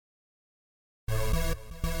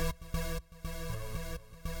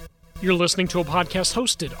You're listening to a podcast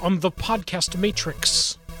hosted on the Podcast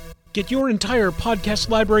Matrix. Get your entire podcast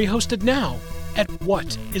library hosted now at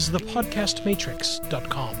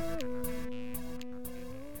whatisthepodcastmatrix.com.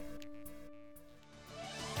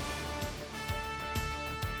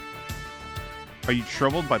 Are you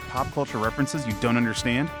troubled by pop culture references you don't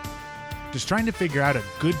understand? Just trying to figure out a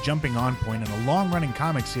good jumping on point in a long-running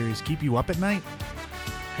comic series keep you up at night?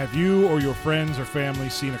 Have you or your friends or family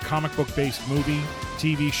seen a comic book-based movie,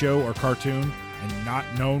 TV show, or cartoon and not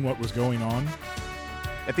known what was going on?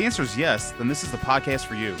 If the answer is yes, then this is the podcast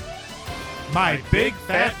for you. My Big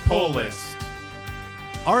Fat Pull List.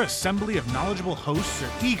 Our assembly of knowledgeable hosts are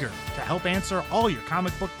eager to help answer all your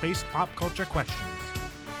comic book-based pop culture questions.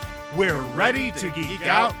 We're ready to geek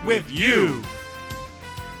out with you!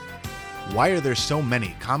 Why are there so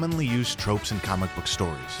many commonly used tropes in comic book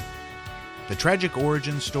stories? The tragic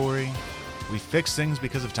origin story, we fix things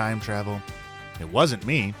because of time travel, it wasn't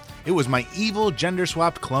me, it was my evil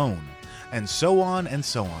gender-swapped clone, and so on and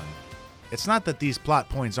so on. It's not that these plot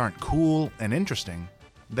points aren't cool and interesting.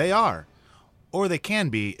 They are. Or they can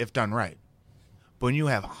be if done right. But when you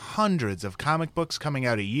have hundreds of comic books coming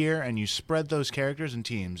out a year and you spread those characters and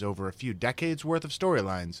teams over a few decades worth of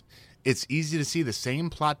storylines, it's easy to see the same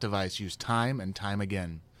plot device used time and time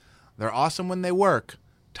again. They're awesome when they work,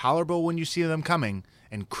 tolerable when you see them coming,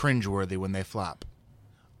 and cringeworthy when they flop.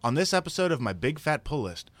 On this episode of my Big Fat Pull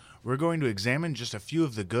List, we're going to examine just a few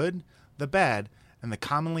of the good, the bad, and the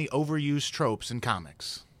commonly overused tropes in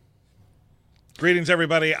comics. Greetings,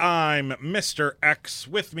 everybody. I'm Mr. X.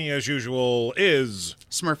 With me, as usual, is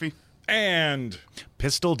Smurfy. And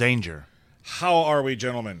Pistol Danger. how are we,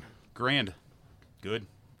 gentlemen? Grand. Good.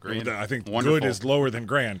 Grand. I think Wonderful. good is lower than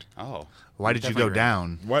grand. Oh. Why did you Definitely go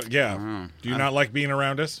grand. down? What? Yeah. Do you not like being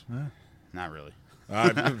around us? Not really.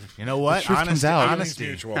 You know what? truth comes out. Honesty.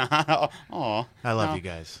 Mutual. Aw. I love you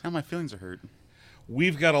guys. Now my feelings are hurt.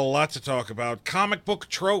 We've got a lot to talk about. Comic book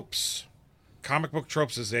tropes. Comic book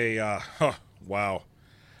tropes is a wow.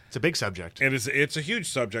 It's a big subject. It's a huge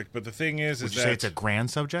subject, but the thing is Would you that say it's a grand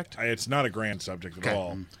subject? it's not a grand subject at Okay.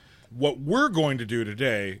 all. What we're going to do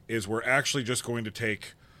today is we're actually just going to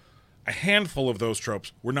take a handful of those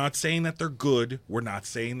tropes. We're not saying that they're good. We're not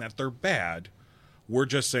saying that they're bad. We're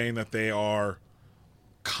just saying that they are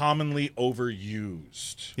commonly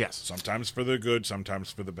overused. Yes. Sometimes for the good,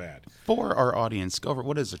 sometimes for the bad. For our audience, go over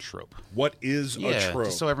what is a trope? What is a trope?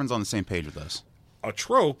 Just so everyone's on the same page with us. A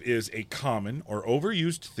trope is a common or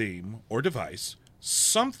overused theme or device,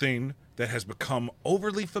 something that has become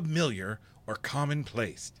overly familiar or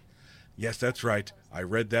commonplace. Yes, that's right. I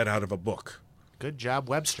read that out of a book. Good job,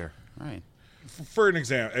 Webster. Right. For an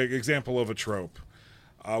example of a trope,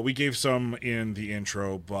 we gave some in the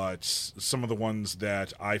intro, but some of the ones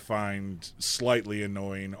that I find slightly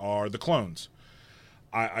annoying are the clones.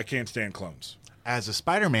 I can't stand clones. As a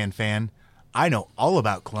Spider-Man fan, I know all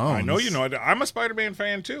about clones. I know you know it. I'm a Spider-Man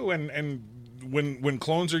fan too, and when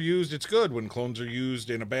clones are used, it's good. When clones are used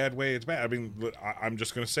in a bad way, it's bad. I mean, I'm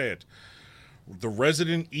just going to say it. The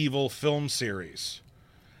Resident Evil film series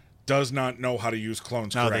does not know how to use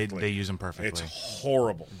clones correctly. No, they use them perfectly. It's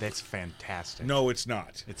horrible. That's fantastic. No, it's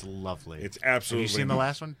not. It's lovely. It's absolutely Have you seen the not.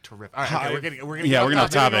 last one? Terrific. All right, okay, we're gonna Yeah, we're gonna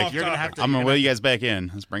off topic. Off You're gonna have topic. to. I'm going to wheel you guys back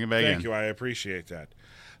in. Let's bring it back in. Thank you. I appreciate that.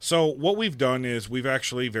 So what we've done is we've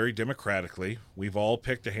actually very democratically, we've all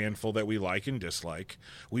picked a handful that we like and dislike.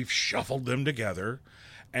 We've shuffled them together,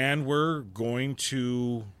 and we're going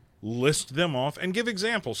to list them off and give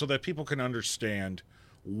examples so that people can understand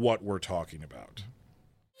what we're talking about.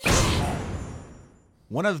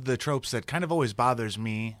 One of the tropes that kind of always bothers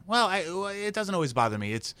me, it doesn't always bother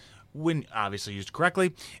me, it's when obviously used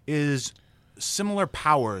correctly, is similar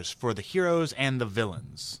powers for the heroes and the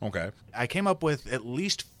villains. Okay. I came up with at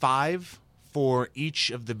least 5 for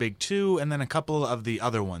each of the big 2 and then a couple of the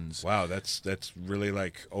other ones. Wow, that's really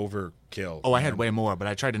like overkill. Oh, I had way more, but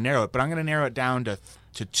I tried to narrow it. But I'm going to narrow it down to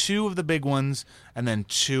 2 of the big ones and then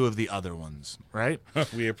 2 of the other ones, right?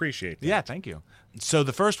 We appreciate that. Yeah, thank you. So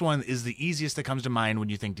the first one is the easiest that comes to mind when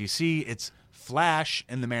you think DC. It's Flash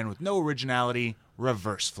and the man with no originality,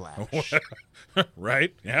 Reverse Flash.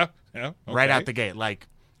 Right? Yeah. Okay. Right out the gate. Like,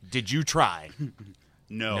 did you try?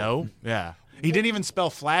 No? Yeah. He didn't even spell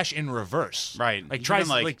Flash in reverse. Right. Like, He try didn't,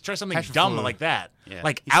 something catch dumb flu. like that. Yeah.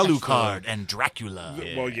 Like He's catch Alucard flu. and Dracula.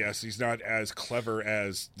 Well, yes, he's not as clever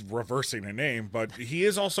as reversing a name, but he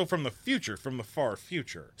is also from the future, from the far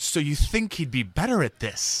future. So you think he'd be better at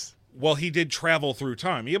this? Well, he did travel through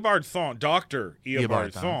time. Dr.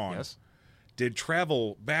 Eobard Thawne yes. did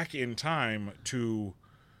travel back in time to...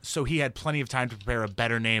 So he had plenty of time to prepare a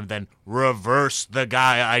better name than Reverse the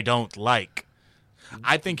Guy I Don't Like.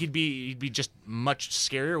 I think he'd be just much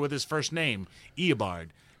scarier with his first name, Eobard.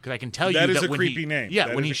 Because I can tell you That is a when creepy name. Yeah,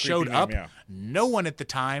 That when is he a creepy showed name, up, yeah. no one at the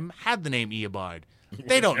time had the name Eobard.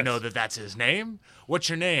 They don't know that that's his name. What's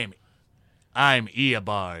your name? I'm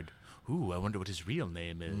Eobard. Ooh, I wonder what his real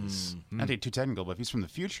name is. Not to get too technical, but if he's from the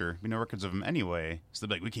future, we know records of him anyway. So they'd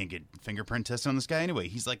be like, we can't get fingerprint tested on this guy anyway.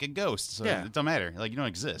 He's like a ghost, so Yeah. it don't matter. Like, you don't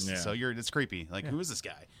exist, Yeah. so it's creepy. Like, who is this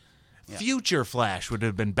guy? Yeah. Future Flash would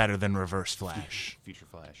have been better than Reverse Flash. Future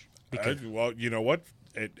Flash. Well, you know what?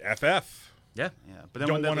 FF. Yeah. Yeah, but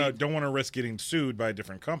then Don't want to risk getting sued by a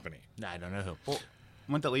different company. I don't know who.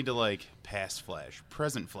 wouldn't that lead to like past Flash,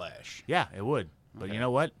 present Flash? Yeah, it would. But Okay. you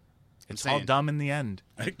know what? It's all Insane. dumb in the end.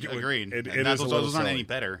 Agreed. It And is a little those aren't silly. any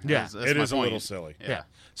better. Yeah. That's It my is a point. little silly. Yeah.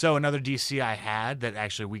 So another DC I had that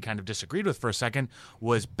actually we kind of disagreed with for a second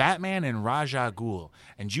was Batman and Raja Ghul.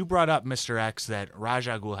 And you brought up, Mr. X, that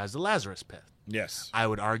Raja Ghul has the Lazarus Pit. Yes. I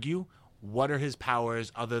would argue, what are his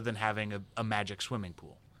powers other than having a magic swimming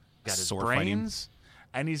pool? Got his Sword fighting. brains,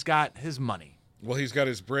 and he's got his money. Well, he's got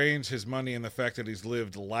his brains, his money, and the fact that he's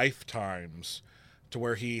lived lifetimes to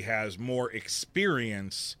where he has more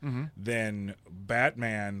experience than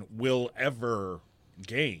Batman will ever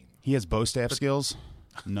gain. He has bow staff skills,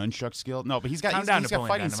 nunchuck skill. No, but he's got Calm down, he's got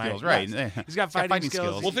Napoleon fighting Dynamite. skills, right? Yes. He's got fighting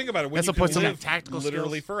skills. Well, think about it. When That's you what can puts him live in tactical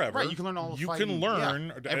literally skills. forever, Right, you can learn all the You fighting, can learn.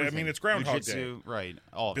 yeah, I mean, everything. it's Groundhog Jiu-jitsu, Day. right?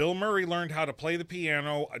 All of it. Bill Murray learned how to play the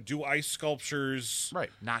piano, do ice sculptures. Right,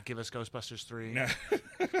 Not give us Ghostbusters 3.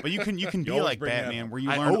 but you can be always like bring that Batman, up. where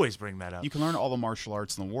you I learn always bring that up. you can learn all the martial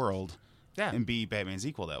arts in the world, Yeah. and be Batman's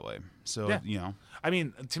equal that way. So Yeah. you know, I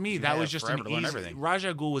mean, to me, that have was just forever an to learn easy. everything.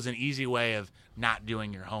 Raja Ghul was an easy way of not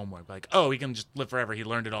doing your homework. Like, oh, he can just live forever. He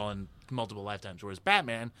learned it all in multiple lifetimes. Whereas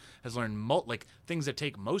Batman has learned like things that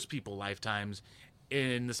take most people lifetimes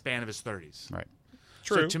in the span of his 30s. right?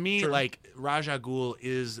 So True, to me, true. like Raja Ghul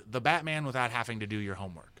is the Batman without having to do your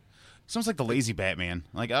homework. Sounds like the lazy Batman.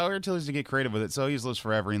 Like, oh, until he's to get creative with it, so he just lives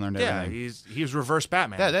forever and learned Yeah, everything. he's reverse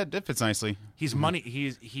Batman. That fits nicely. He's money.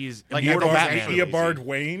 He's Like immortal Eobard- Batman. Eobard- Eobard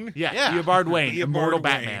Wayne. Yeah, Yeah. Eobard Wayne, Eobard immortal Wayne.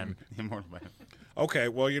 Batman. Immortal Batman. Okay,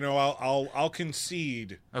 well, you know, I'll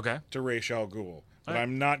concede Okay. to Ra's al Ghul, but Alright.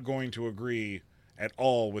 I'm not going to agree at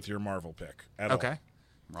all with your Marvel pick. At Okay. all.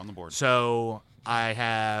 We're on the board. So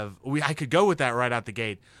I could go with that right out the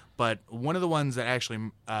gate, but one of the ones that actually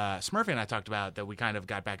Smurfy and I talked about that we kind of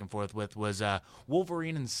got back and forth with was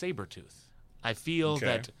Wolverine and Sabretooth. I feel Okay.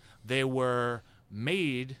 that they were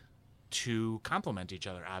made to complement each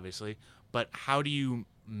other, obviously, but how do you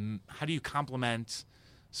complement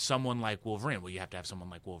someone like Wolverine? Well, you have to have someone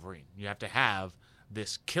like Wolverine. You have to have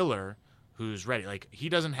this killer who's ready. Like, he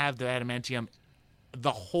doesn't have the adamantium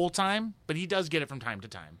the whole time, but he does get it from time to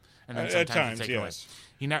time, and then At sometimes times, it's taken yes. away.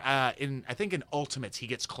 He I think in Ultimates he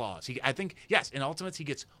gets claws. In Ultimates he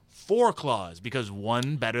gets 4 claws because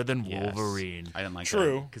one better than Yes. Wolverine I didn't like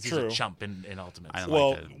True. because he's a chump in Ultimates. I don't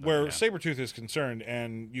Well, like that, but where yeah. Sabretooth is concerned,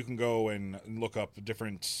 and you can go and look up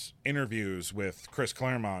different interviews with Chris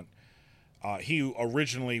Claremont, he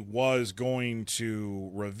originally was going to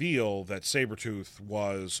reveal that Sabretooth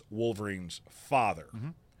was Wolverine's father.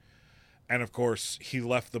 And of course, he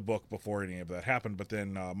left the book before any of that happened. But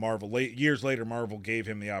then years later, Marvel gave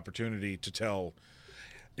him the opportunity to tell.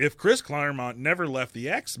 If Chris Claremont never left the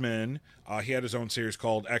X-Men, he had his own series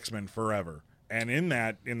called X-Men Forever. And in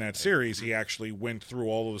that series, he actually went through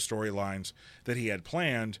all of the storylines that he had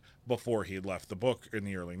planned before he had left the book in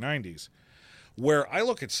the early 90s. Where I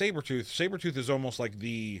look at Sabretooth is almost like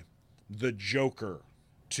the Joker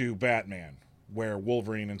to Batman, where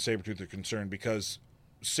Wolverine and Sabretooth are concerned, because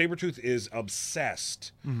Sabretooth is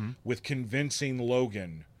obsessed with convincing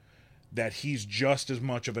Logan that he's just as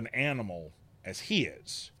much of an animal as he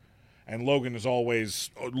is. And Logan is always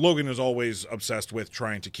obsessed with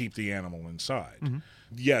trying to keep the animal inside.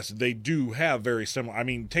 Yes, they do have very similar. I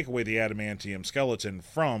mean, take away the adamantium skeleton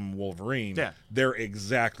from Wolverine, Yeah. they're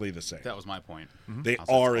exactly the same. That was my point. They That's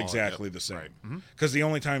are all, exactly yep. the same. Right. Because the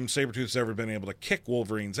only time Sabretooth's ever been able to kick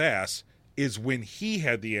Wolverine's ass is when he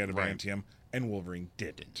had the adamantium and Wolverine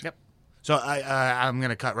didn't. Yep. So I'm going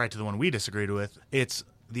to cut right to the one we disagreed with. It's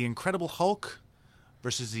the Incredible Hulk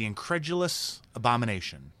versus the Incredulous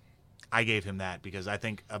Abomination. I gave him that because I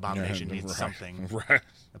think Abomination needs Right. something. Right.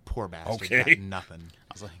 A poor bastard Okay. got nothing.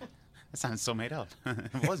 I was like, that sounds so made up.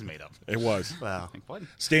 It was made up. It was. Well, Like, what?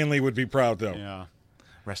 Stanley would be proud, though. Yeah.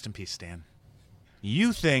 rest in peace, Stan.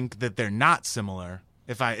 You think that they're not similar,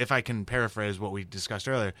 if I can paraphrase what we discussed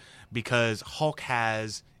earlier, because Hulk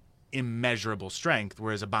has immeasurable strength,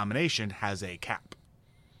 whereas Abomination has a cap.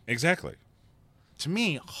 Exactly. To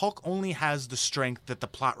me, Hulk only has the strength that the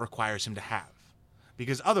plot requires him to have.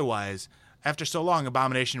 Because otherwise, after so long,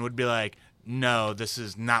 Abomination would be like, no, this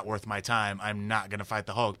is not worth my time. I'm not going to fight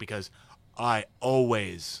the Hulk because I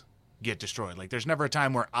always get destroyed. Like, there's never a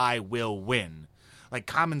time where I will win. Like,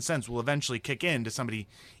 common sense will eventually kick in to somebody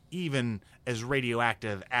even as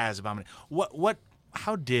radioactive as Abomination.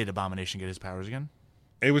 How did Abomination get his powers again?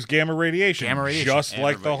 It was gamma radiation. Just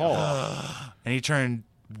like the Hulk. And he turned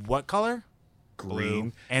what color?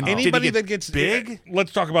 Green. And anybody did he get that gets big?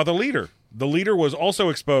 Let's talk about the leader. The leader was also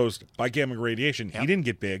exposed by gamma radiation. Yep. He didn't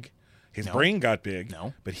get big. His brain got big.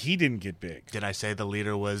 No. But he didn't get big. Did I say the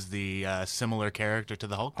leader was the similar character to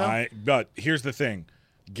the Hulk, though? But here's the thing.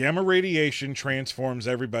 Gamma radiation transforms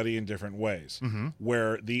everybody in different ways. Mm-hmm.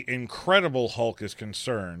 Where the Incredible Hulk is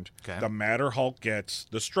concerned, the madder Hulk gets,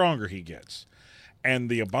 the stronger he gets. And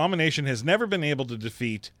the Abomination has never been able to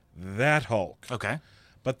defeat that Hulk. Okay.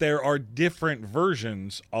 But there are different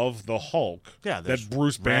versions of the Hulk that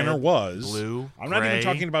Bruce Banner red, was. Blue, I'm not even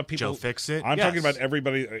talking about people. Joe Fixit. I'm talking about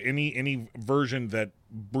everybody, any version that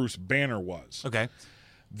Bruce Banner was. Okay.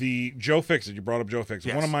 The Joe Fixit, you brought up Joe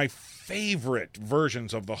Fixit, one of my favorite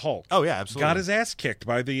versions of the Hulk. Oh, yeah, absolutely. Got his ass kicked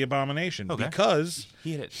by the Abomination because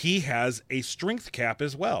he has a strength cap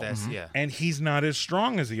as well. And he's not as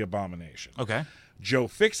strong as the Abomination. Okay. Joe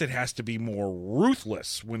Fixit has to be more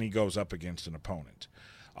ruthless when he goes up against an opponent.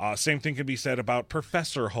 Same thing can be said about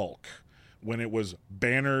Professor Hulk when it was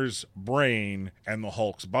Banner's brain and the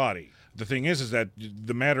Hulk's body. The thing is that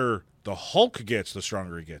the madder the Hulk gets, the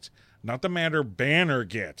stronger he gets. Not the madder Banner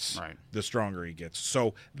gets, the stronger he gets.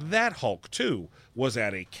 So that Hulk, too, was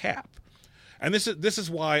at a cap. And this is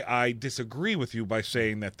why I disagree with you by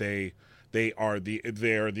saying that they are the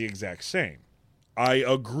exact same. I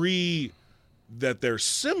agree that they're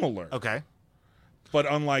similar. Okay. But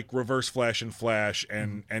unlike Reverse Flash and Flash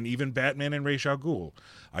and even Batman and Ra's al Ghul,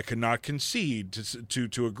 I cannot concede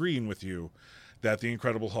to agreeing with you that the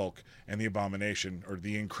Incredible Hulk and the Abomination, or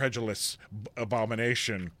the incredulous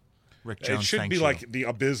Abomination, Rick Jones, it should be like the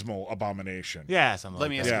abysmal Abomination. Yeah, something Let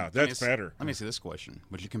like me that. ask that's better. Let me ask you this question.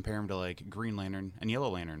 Would you compare them to like Green Lantern and Yellow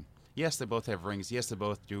Lantern? Yes, they both have rings. Yes, they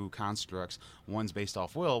both do constructs. One's based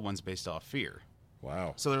off will, one's based off fear.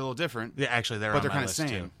 Wow. So they're a little different. Yeah, actually, they're but on they're my kind of list,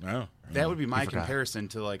 same. too. Oh, That would be my comparison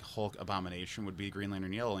to like Hulk Abomination would be Green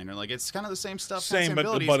Lantern, Yellow Lantern. Like it's kind of the same stuff, Same, but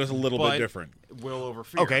abilities, it's a little bit different. Will over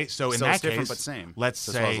fear. Okay, so in that it's different case, but same. let's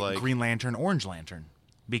So say like, Green Lantern, Orange Lantern,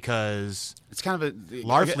 because it's kind of a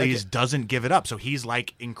Larfleeze doesn't give it up, so he's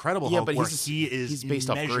like Incredible Hulk, but where he is he's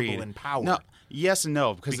based off immeasurable greed. in power. No, yes and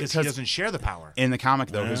no, because he doesn't share the power. In the comic,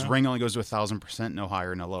 though, his ring only goes to 1,000%, no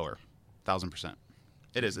higher, no lower. 1,000%.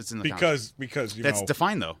 It is. It's in the comic. Because you that's know,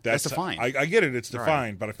 defined though. That's defined. I get it. It's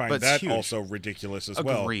defined, but I find But it's that huge. also ridiculous as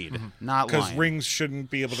well. Agreed. Not because lying. rings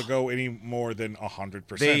shouldn't be able to go any more than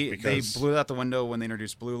 100%. They blew it out the window when they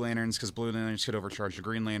introduced Blue Lanterns because Blue Lanterns could overcharge the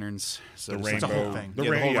Green Lanterns. So the just rainbow, whole thing. the Yeah,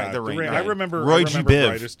 rain, the whole- I remember. Roy I G. remember Biv.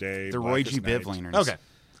 Brightest Day, The Roy Blackest G. Biv Night. Lanterns. Okay,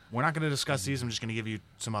 we're not going to discuss these. I'm just going to give you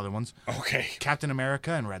some other ones. Okay. Captain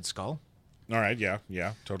America and Red Skull, All right. Yeah.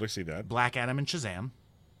 Totally see that. Black Adam and Shazam,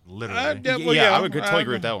 literally. I would totally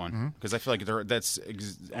agree with that one because I feel like that's.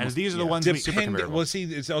 And these are the ones we comparable. Well, see,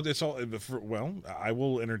 it's all. Well, I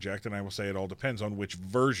will interject and I will say it all depends on which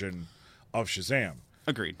version of Shazam.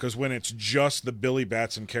 Agreed. Because when it's just the Billy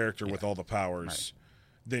Batson character with all the powers,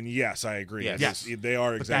 then yes, I agree. Yes. They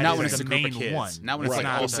are But exactly. Not when is it's the a group main of kids. one. Not when it's Right.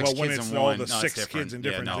 like all Well, six when kids it's in all one. the No, six it's kids in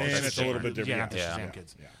different. Yeah, no, then it's it's a little bit different. Yeah, Yeah. Shazam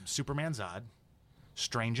kids. Superman Zod,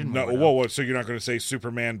 Strange and No, Mordo. whoa. So you're not going to say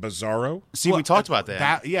Superman Bizarro? See, Well, we talked about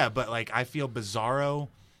that. Yeah, but like I feel Bizarro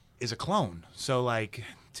is a clone. So like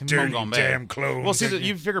to me, Dirty Gone bad. damn clone. Well, see,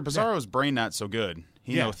 you figure Bizarro's brain not so good.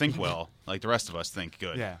 He Yeah. think well, like the rest of us think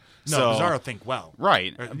good. yeah. No, So- Bizarro think well.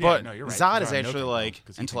 Right, Or- yeah, but no, you're right. Zod is Bizarro no actually think well, like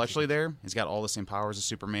 'cause he intellectually there. He's got all the same powers as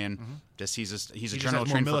Superman. Just he's a just general has more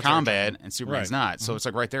trained for military combat, training. and Superman's Right. not. So it's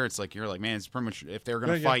like right there. It's like you're like, man, it's pretty much if they're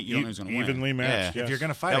gonna Yeah, fight, you don't know who's gonna win. evenly matched, Yeah. yes. If you're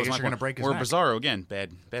gonna fight, That I was guess my you're gonna point. break his Or neck. Bizarro again,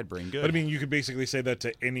 bad brain, good. But I mean, you could basically say that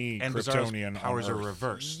to any And Kryptonian Bizarro's powers on are Earth.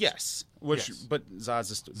 reversed. yes, which Yes. but Zod's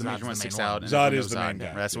just the major the one sticks main one. out. and Zod everyone is knows the main Zod.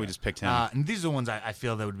 guy, That's why we yeah. just picked him. And these are the ones I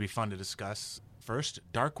feel that would be fun to discuss. First,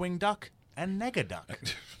 Darkwing Duck and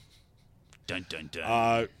Negaduck. Dun dun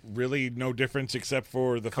dun. Really, no difference except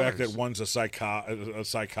for the fact Colors. that one's a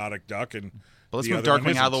psychotic duck, and but let's the move other one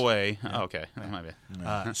Darkwing out of the isn't. way. Oh, okay, that might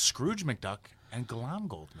be. Scrooge McDuck and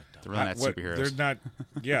Glomgold McDuck. They're really not What- superheroes. They're not.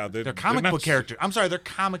 Yeah, They're comic not book s- characters. I'm sorry, they're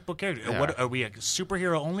comic book characters. Yeah. What are we, a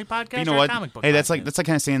superhero only podcast? You know or what? A comic book Hey, that's podcast? like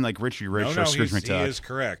kind of saying like Richie Rich No, or Scrooge he McDuck. is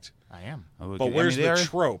correct. I am. Oh, But okay. where's I mean, the they're-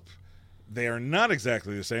 trope? They are not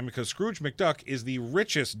exactly the same because Scrooge McDuck is the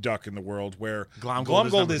richest duck in the world, where Glomgold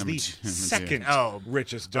is number is the two. second Oh.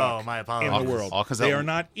 richest duck Oh, my in apologies. the world. All 'cause they that- are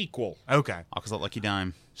not equal. Okay. I'll call that Lucky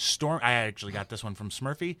Dime. I actually got this one from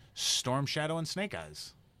Smurfy. Storm Shadow and Snake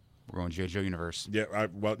Eyes. We're going J. Joe universe. Yeah,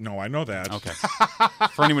 well, no, I know that. Okay.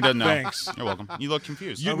 For anyone who doesn't know. Thanks. You're welcome. You look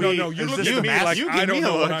confused. You Are we- look is at this me the mask- like you I give don't me know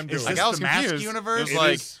a what look. I'm Is doing. this I was the Mask confused. universe? It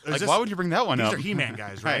was Is like this- why would you bring that one These up? are He-Man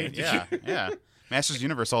guys, right? Yeah, yeah. Masters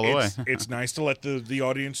Universe all the way. It's nice to let the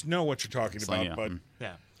audience know what you're talking about, yeah. but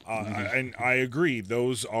Yeah. and I agree.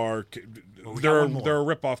 Those are we got they're one more. they're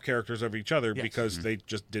rip-off characters of each other Yes. because they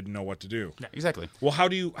just didn't know what to do. Exactly. Well, how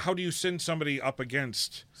do you send somebody up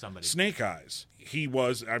against Somebody. Snake Eyes? He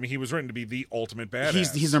was written to be the ultimate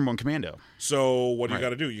badass. He's number one commando. So what do you Right. got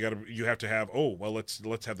to do? You have to have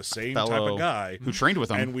let's have the same type Fellow of guy who trained with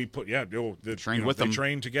him. and we put Trained with they them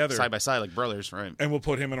train together Side by side like brothers, right? and we'll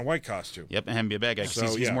put him in a white costume. Yep, and him be a bad guy 'cause So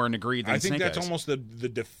he's yeah. more in agreed than I think Snake that's Eyes. almost the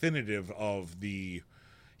definitive of the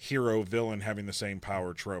hero villain having the same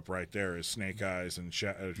power trope right there is Snake Eyes and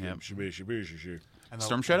Yep.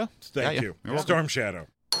 Storm Shadow? Thank Yeah, you. you're welcome. Storm Shadow.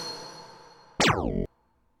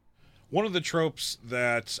 One of the tropes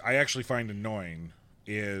that I actually find annoying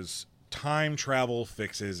is time travel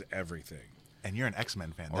fixes everything. And you're an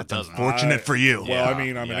X-Men fan. Or That's doesn't. unfortunate for you. Well, I Yeah,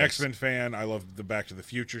 mean, I'm an yikes. X-Men fan. I love the Back to the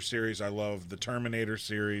Future series. I love the Terminator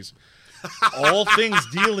series. All things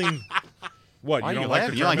dealing. What, Why you are don't you like the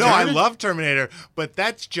laughing? You like No, Terminator? I love Terminator, but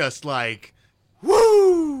that's just like,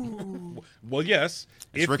 woo! Well, yes.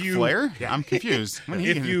 It's Ric Flair? I'm confused. When he-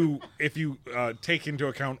 if you take into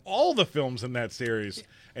account all the films in that series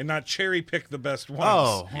and not cherry pick the best ones.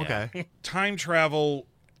 Oh, okay. Time travel,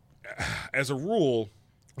 as a rule,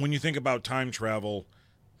 when you think about time travel,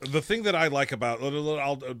 the thing that I like about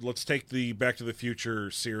let's take the Back to the Future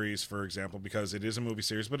series for example, because it is a movie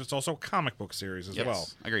series, but it's also a comic book series as Yes, well.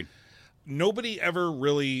 agreed. Nobody ever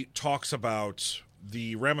really talks about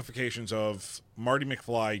the ramifications of Marty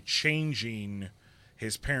McFly changing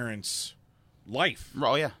his parents' life.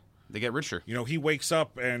 Oh yeah, they get richer. You know, he wakes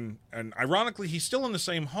up and ironically he's still in the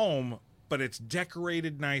same home, but it's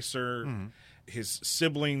decorated nicer. His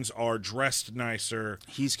siblings are dressed nicer.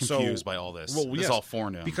 He's confused by all this. Well, This is yes, all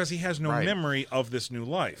foreign to him. because he has no Right. memory of this new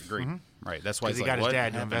life. Agreed. Right. That's why Because he's he like, got his what dad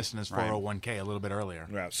to happened? invest in his Right. 401k a little bit earlier.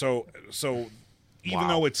 Yeah. So even Wow.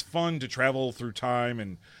 though it's fun to travel through time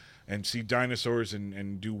and see dinosaurs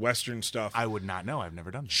and do Western stuff, I would not know. I've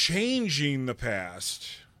never done this. changing the past.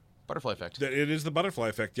 Butterfly effect. That it is the butterfly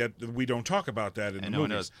effect. Yet we don't talk about that in the no one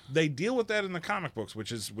movies. does. They deal with that in the comic books,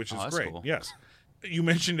 which is that's great. cool. Yes, you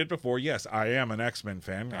mentioned it before. Yes, I am an X-Men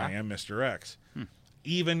fan. I am Mr. X.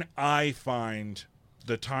 Even I find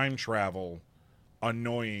the time travel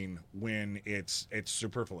annoying when it's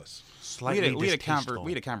superfluous. Slightly we had distasteful.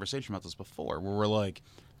 a conversation about this before where we're like,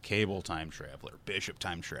 Cable time traveler, Bishop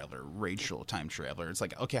time traveler, Rachel time traveler. It's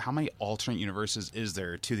like, okay, how many alternate universes is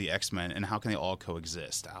there to the X-Men, and how can they all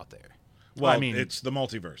coexist out there? Well, I mean, it's the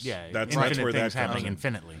multiverse. Yeah, that's infinite where that things comes happening in.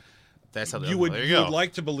 infinitely. That's how they You would there you go. would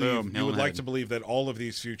like to believe Boom, you would nail like head. to believe that all of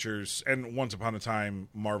these futures, and once upon a time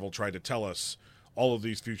Marvel tried to tell us all of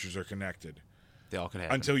these futures are connected They all could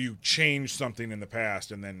happen. until you change something in the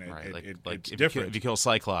past and then right, like it's if different. if you kill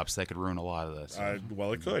Cyclops, that could ruin a lot of this.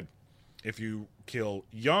 Well, it could. If you kill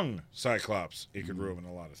young Cyclops, it could ruin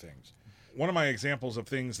a lot of things. One of my examples of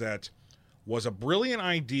things that was a brilliant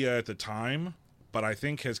idea at the time, but I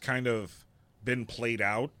think has kind of been played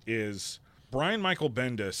out, is Brian Michael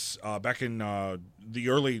Bendis back in the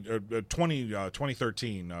early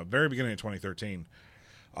 2013, very beginning of 2013.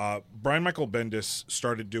 Brian Michael Bendis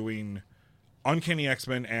started doing Uncanny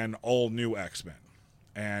X-Men and All New X-Men.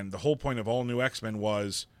 And the whole point of All New X-Men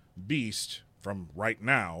was Beast, from right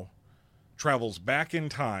now, travels back in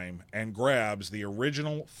time and grabs the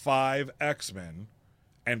original 5 X-Men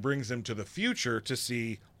and brings them to the future to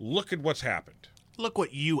see, look at what's happened. Look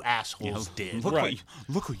what you assholes did. look, right.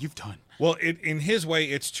 look what you've done. Well, in his way,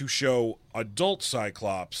 it's to show adult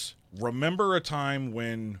Cyclops, remember a time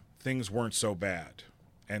when things weren't so bad,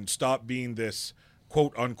 and stop being this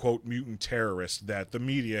quote-unquote mutant terrorist that the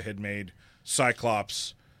media had made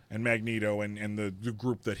Cyclops and Magneto and the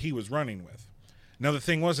group that he was running with. Now, the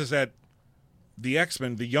thing is that the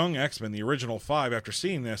X-Men, the young X-Men, the original 5, after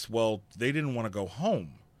seeing this, well, they didn't want to go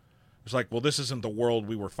home. It's like, well, this isn't the world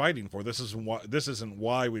we were fighting for. This isn't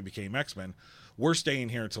why we became X-Men. We're staying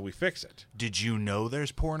here until we fix it. Did you know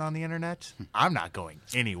there's porn on the internet? I'm not going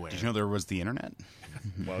anywhere. Did you know there was the internet?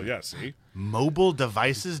 Well, yeah, see? Mobile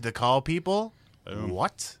devices to call people?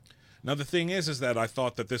 What? Now, the thing is that I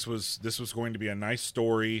thought that this was going to be a nice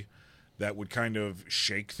story that would kind of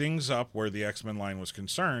shake things up where the X-Men line was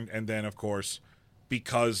concerned. And then, of course,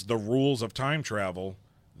 because the rules of time travel,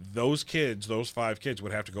 those 5 kids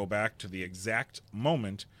would have to go back to the exact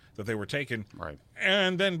moment that they were taken. Right.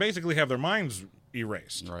 And then basically have their minds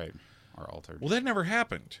erased. Right. are altered. Well, that never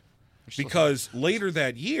happened. Because later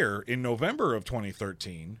that year, in November of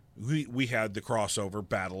 2013, we had the crossover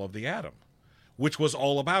Battle of the Atom, which was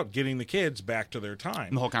all about getting the kids back to their time.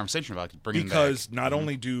 And the whole conversation about bringing because them back. Not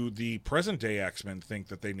only do the present-day X-Men think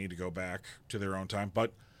that they need to go back to their own time,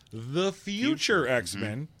 but the future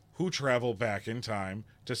X-Men who travel back in time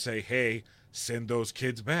to say, hey, send those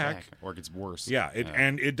kids back. Or it gets worse. Yeah,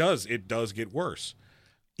 and it does. It does get worse.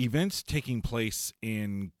 Events taking place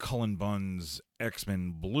in Cullen Bunn's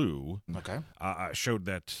X-Men Blue showed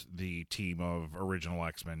that the team of original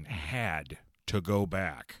X-Men had to go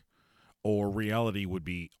back, or reality would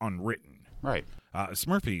be unwritten. Right.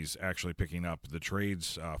 Smurfy's actually picking up the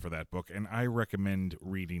trades for that book, and I recommend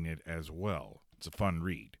reading it as well. It's a fun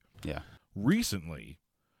read. Yeah. Recently,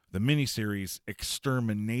 the miniseries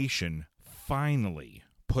Extermination finally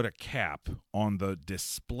put a cap on the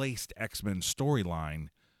displaced X-Men storyline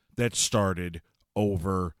that started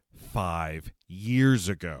over 5 years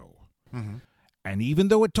ago. Mm-hmm. And even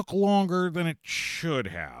though it took longer than it should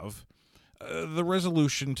have, the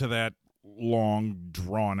resolution to that long,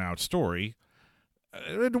 drawn-out story,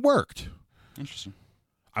 it worked. Interesting.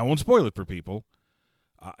 I won't spoil it for people.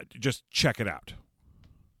 Just check it out.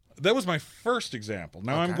 That was my first example.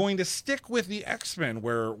 Now I'm going to stick with the X-Men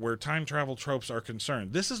where time travel tropes are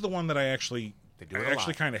concerned. This is the one that I actually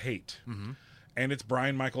kind of hate. Mm-hmm. And it's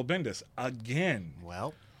Brian Michael Bendis again.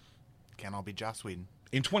 Well, can't all be Joss Whedon.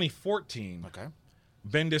 In 2014,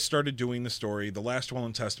 Bendis started doing the story, The Last Will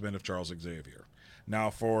and Testament of Charles Xavier. Now,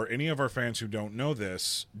 for any of our fans who don't know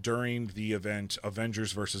this, during the event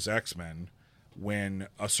Avengers vs. X-Men, when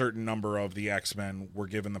a certain number of the X-Men were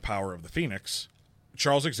given the power of the Phoenix,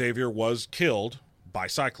 Charles Xavier was killed by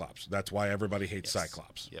Cyclops. That's why everybody hates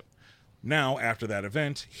Cyclops. Yep. Now, after that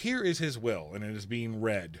event, here is his will, and it is being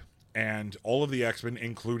read. And all of the X-Men,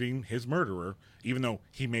 including his murderer, even though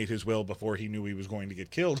he made his will before he knew he was going to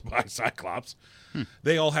get killed by Cyclops,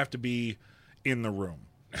 they all have to be in the room.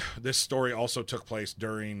 This story also took place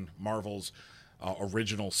during Marvel's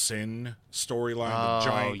Original Sin storyline, the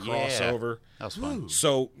giant crossover. That was fun.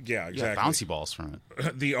 So, yeah, exactly. You got bouncy balls from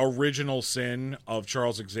it. The original sin of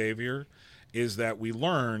Charles Xavier is that we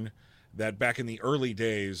learn that back in the early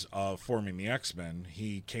days of forming the X-Men,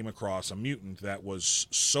 he came across a mutant that was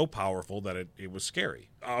so powerful that it was scary.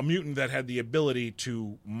 A mutant that had the ability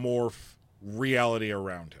to morph reality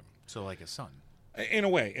around him. So like his son. In a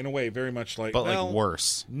way, very much like... But like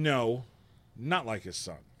worse. No, not like his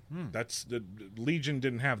son. That's the Legion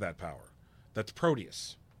didn't have that power. That's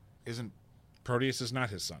Proteus. Proteus is not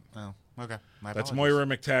his son. Oh, okay. My That's apologies. Moira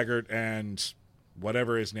McTaggart and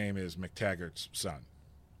whatever his name is, McTaggart's son.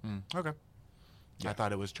 Okay. I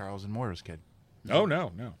thought it was Charles and Moira's kid. Oh,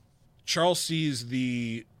 no. Charles sees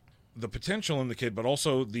the potential in the kid, but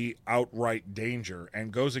also the outright danger,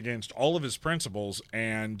 and goes against all of his principles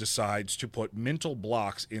and decides to put mental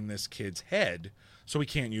blocks in this kid's head so he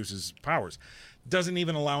can't use his powers. Doesn't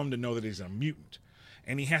even allow him to know that he's a mutant.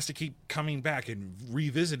 And he has to keep coming back and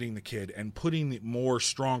revisiting the kid and putting more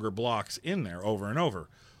stronger blocks in there over and over.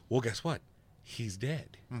 Well, guess what? He's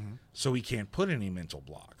dead. So he can't put any mental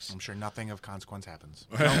blocks. I'm sure nothing of consequence happens.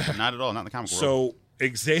 No, not at all. Not in the comic world. So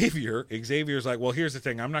Xavier's like, well, here's the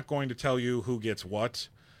thing. I'm not going to tell you who gets what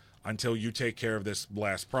until you take care of this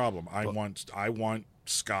last problem. I want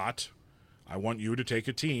Scott. I want you to take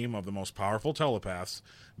a team of the most powerful telepaths,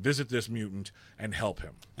 visit this mutant, and help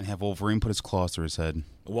him. And have Wolverine put his claws through his head.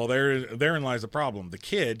 Well, therein lies the problem. The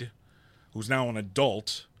kid, who's now an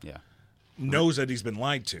adult, knows that he's been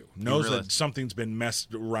lied to, knows that something's been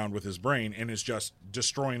messed around with his brain, and is just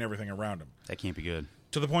destroying everything around him. That can't be good.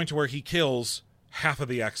 To the point to where he kills half of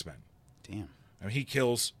the X-Men. Damn. I mean, he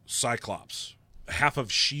kills Cyclops. Half of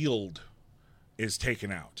S.H.I.E.L.D. is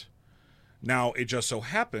taken out. Now, it just so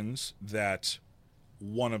happens that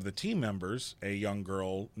one of the team members, a young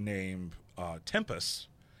girl named Tempest,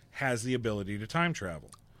 has the ability to time travel.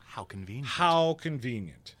 How convenient. How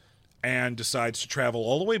convenient. And decides to travel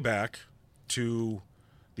all the way back to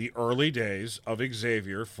the early days of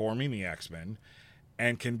Xavier forming the X-Men,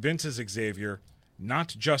 and convinces Xavier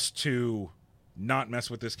not just to not mess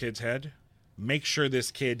with this kid's head, make sure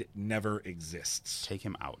this kid never exists. Take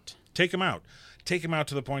him out. Take him out. Take him out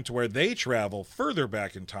to the point to where they travel further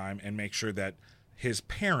back in time and make sure that his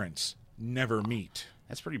parents never meet.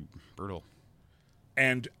 That's pretty brutal.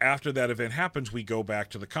 And after that event happens, we go back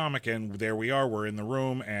to the comic, and there we are. We're in the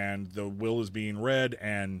room, and the will is being read,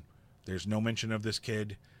 and there's no mention of this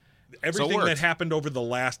kid. Everything that happened over the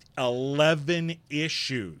last 11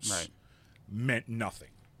 issues meant nothing.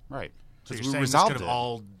 Right. So you're saying this could have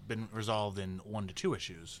all been resolved in 1 to 2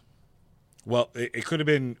 issues? Well, it could have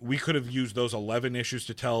been. We could have used those 11 issues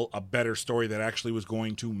to tell a better story that actually was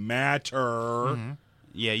going to matter.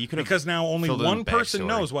 Yeah, you could have, Because now only filled in one the person backstory.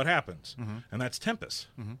 knows what happens, and that's Tempest.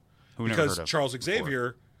 Who we never Because heard of Charles before.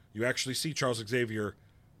 Xavier, you actually see Charles Xavier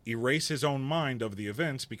erase his own mind of the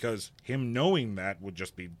events because him knowing that would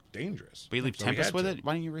just be dangerous. But you leave So he Tempest had with to. it?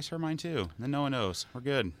 Why don't you erase her mind too? Then no one knows. We're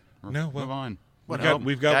good. No, well, move on.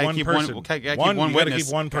 We've got Gotta one keep person. Gotta keep One, one you gotta witness.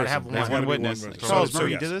 keep one Gotta person. have There's one gotta be witness. person. Charles, So remember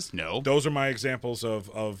you yes. did this? No. Those are my examples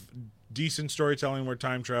of decent storytelling where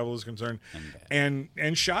time travel is concerned, and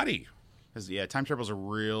shoddy Because time travels are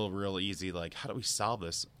real easy. Like, how do we solve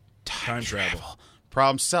this? time travel.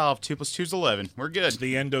 Problem solved. 2 + 2 is 11. We're good. It's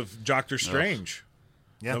the end of Doctor Strange.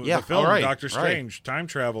 Yeah. The film all right, Doctor right. Strange. Time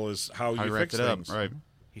travel is how How you you fix wrapped it things. up. Right.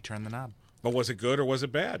 He turned the knob. But was it good or was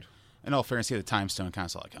it bad? In all fairness, he had the time stone kind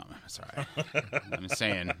of saw it coming. That's all right. I'm just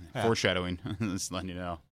saying. Foreshadowing. Just letting you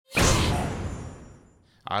know.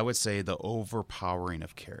 I would say the overpowering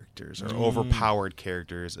of characters or overpowered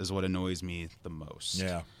characters is what annoys me the most.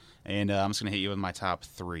 Yeah. And I'm just going to hit you with my top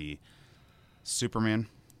 3. Superman,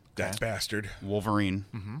 That bastard. Wolverine,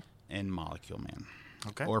 and Molecule Man.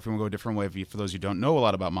 Okay. Or if we want to go a different way, for those who don't know a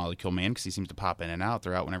lot about Molecule Man, because he seems to pop in and out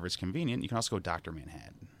throughout whenever it's convenient, you can also go Dr.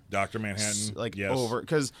 Manhattan. Dr. Manhattan. Like, yes. over,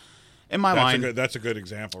 because in my That's mind... that's a good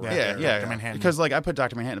example right yeah, there. yeah. Dr. Manhattan. Because, like, I put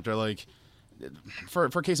Dr. Manhattan up there, like... For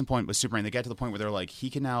case in point with Superman, they got to the point where they're like,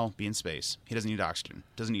 he can now be in space. He doesn't need oxygen.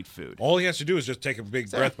 Doesn't need food. All he has to do is just take a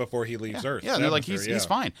big breath before he leaves Earth. Yeah, and they're like, Atmosphere, he's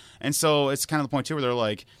fine. And so it's kind of the point, too, where they're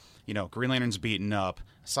like, Green Lantern's beaten up.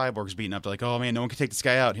 Cyborg's beaten up. They're like, oh, man, no one can take this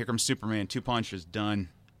guy out. Here comes Superman. 2 punches. Done.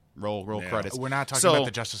 Roll credits. We're not talking So- about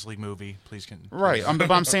the Justice League movie. Please can. Right.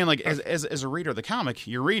 But I'm saying, like, as a reader of the comic,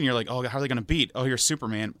 you're reading, you're like, oh, how are they going to beat? Oh, here's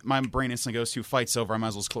Superman. My brain instantly goes to fight's over. I might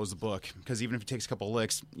as well just close the book. Because even if he takes a couple of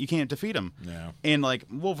licks, you can't defeat him. Yeah. And, like,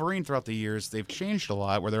 Wolverine throughout the years, they've changed a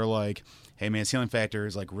lot where they're like, hey, man, his healing factor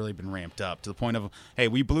has, like, really been ramped up to the point of, hey,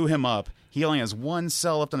 we blew him up. He only has 1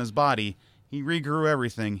 cell left on his body. He regrew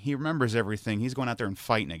everything. He remembers everything. He's going out there and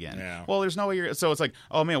fighting again. Yeah. Well, there's no way so it's like,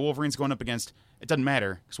 oh, man, Wolverine's going up against... It doesn't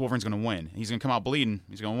matter because Wolverine's going to win. He's going to come out bleeding.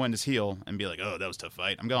 He's going to win his heel and be like, oh, that was a tough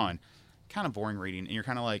fight. I'm gone. Kind of boring reading. And you're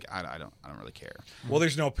kind of like, I don't really care. Well,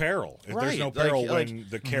 there's no peril. If there's Right, no like- peril like- when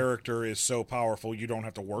the character is so powerful, you don't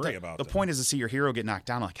have to worry about The them. point is to see your hero get knocked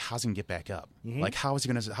down. Like, how's he going to get back up? Like, how's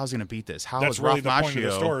he going to beat this? How That's is really Ralph the point of the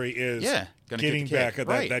Macchio- story is gonna getting kick the back kid. at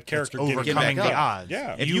Right. that character. It's getting overcoming back the up. odds.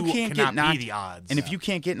 Yeah. If you you can't cannot get knocked, be the odds. and if you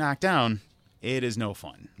can't get knocked down, it is no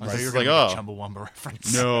fun. So It's you're like, gonna make oh, a Chumbawamba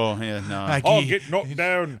reference. no, no. Like, Oh, he- get knocked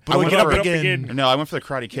down. Blow it Get up again. No, I went for the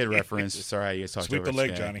Karate Kid reference. Sorry, you guys talked Sweep over the it leg,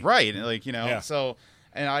 today. Johnny. Right, like Yeah. So,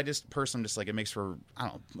 and I just personally just like it makes for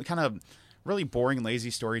kind of really boring,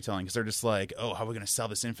 lazy storytelling because they're just like, oh, how are we going to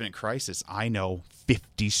solve this infinite crisis? I know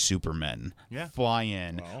 50 Supermen fly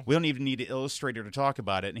in. Well. We don't even need an illustrator to talk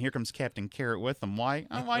about it, and here comes Captain Carrot with them. Why?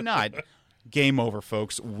 Why not? Game over,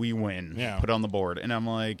 folks. We win. Yeah. Put it on the board. And I'm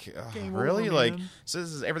like, really? over, Like, man. so this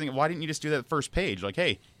is everything. Why didn't you just do that first page? Like,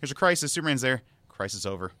 hey, here's a crisis. Superman's there. Crisis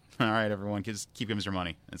over. All right, everyone, just keep giving us your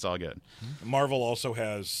money. It's all good. Marvel also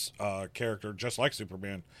has a character just like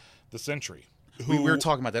Superman, the Sentry. We were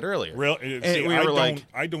talking about that earlier. See, And we were like,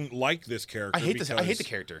 I don't like this character. I hate this. I hate the because-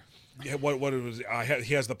 character. Yeah, what it was?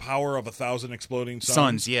 He has the power of 1,000 exploding suns.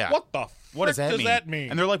 Suns, yeah. What the? What does frick that mean?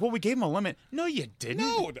 And they're like, well, we gave him a limit. No, you didn't.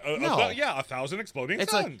 No, No. yeah, 1,000 exploding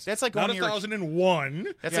It's like- suns. that's like not when you're- 1,001.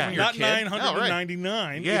 That's Yeah. like when you're a Not kid.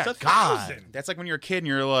 999. Yeah, it's God. 1,000. That's like when you're a kid and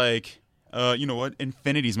you're like, you know what?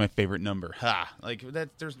 Infinity's my favorite number. Ha! Like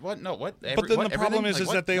that. There's what? No, what? But then the problem is Like,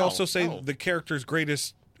 that they what? also No, say no. the character's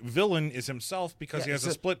greatest villain is himself because he has a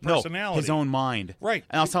it's split no, personality. his own mind. Right.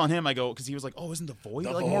 And I was telling him, I go, because he was like, oh, isn't the Void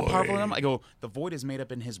The like more powerful than him? Void. I go, the Void is made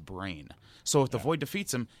up in his brain. So if the Void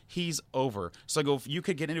defeats him, he's over. So I go, if you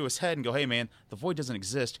could get into his head and go, hey, man, the Void doesn't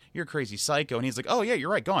exist. You're a crazy psycho. And he's like, oh, yeah, you're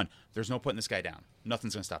right. Go on. There's no putting this guy down.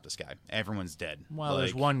 Nothing's going to stop this guy. Everyone's dead. Well,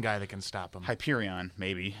 there's Like, one guy that can stop him. Hyperion,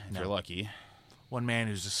 maybe, if you're lucky. One man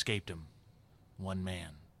who's escaped him. One man.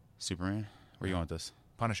 Superman? Where are you going with this?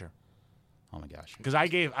 Punisher. Oh, my gosh. Because I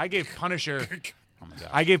gave Punisher. Oh, my gosh.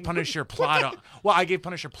 I gave Punisher plot. Well, I gave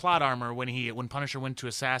Punisher plot armor when Punisher went to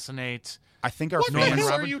assassinate. I think our What the fans.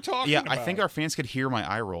 hell are you talking yeah, about? I think our fans could hear my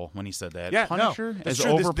eye roll when he said that. Yeah, Punisher no, that's is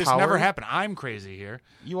true. overpowered. This never happened. I'm crazy here.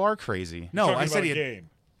 You are crazy. No, Talking I about said a he had, game.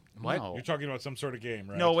 What? No. You're talking about some sort of game,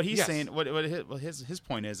 right? No, what he's Yes. saying, what his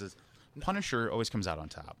point is Punisher always comes out on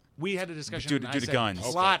top. We had a discussion Due and I to said guns.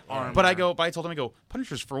 plot armor. But I told him,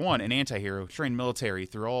 Punisher's for one, an anti-hero, trained military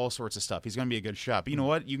through all sorts of stuff. He's going to be a good shot. But you know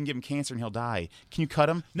what? You can give him cancer and he'll die. Can you cut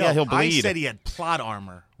him? No, yeah, he'll bleed. I said he had plot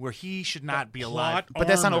armor, where he should not be alive. But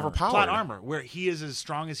that's not overpowered. Plot armor, where he is as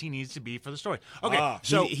strong as he needs to be for the story. Okay,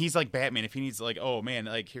 so he's like Batman. If he needs, like, oh man,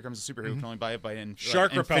 like here comes a superhero who can only buy it by an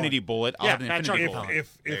Shark infinity bullet. I'll Yeah, have an bad infinity shark bullet.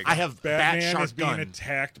 repellent. If I have bat Batman shark is being gun.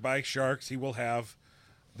 attacked by sharks, he will have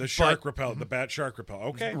the shark repellent, the bat shark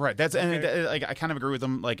repellent. Okay, Right. That's and like I kind of agree with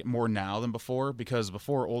him like more now than before, because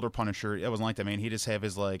before older Punisher, it wasn't like that, man. He just have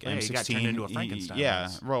his like Yeah, he M16. got turned into a Frankenstein Yeah.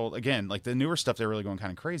 once. Well, again, like the newer stuff, they're really going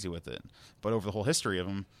kind of crazy with it. But over the whole history of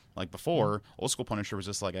him, like before, old school Punisher was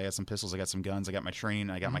just like, I got some pistols, I got some guns, I got my training,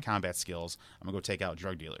 I got my combat skills. I'm gonna go take out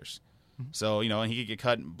drug dealers. So, and he could get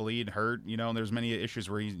cut, bleed, hurt, and there's many issues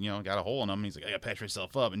where he, got a hole in him. And he's like, I got to patch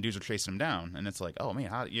myself up, and dudes are chasing him down. And it's like, oh, man,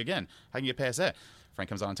 how can you get past that? Frank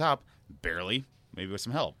comes out on top, barely, maybe with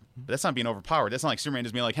some help. But that's not being overpowered. That's not like Superman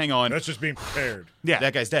just being like, hang on. that's just being prepared. Yeah.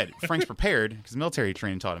 That guy's dead. Frank's prepared because military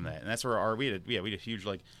training taught him that. And that's where we had a huge,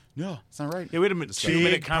 like, no, it's not right. Yeah, we had a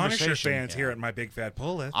 2-minute Big conversation. Punisher fans here at my Big Fat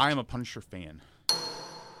Pull List. I am a Punisher fan.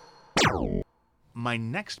 My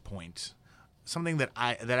next point, something that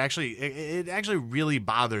actually really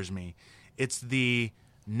bothers me, it's the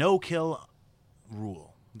no kill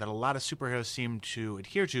rule that a lot of superheroes seem to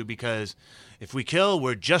adhere to, because if we kill,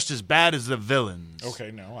 we're just as bad as the villains.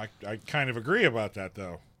 Okay, no, I kind of agree about that,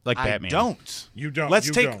 though. Like I Batman. don't. You don't. Let's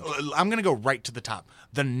you take. don't. I'm going to go right to the top.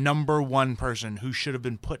 The number one person who should have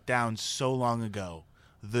been put down so long ago,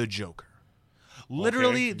 the Joker.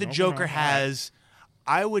 Literally, the Joker has,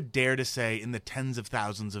 I would dare to say, in the tens of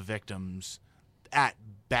thousands of victims at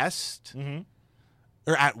best,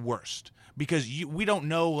 or at worst, because we don't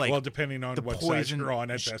know, like, Well, depending on the what side poison you're on,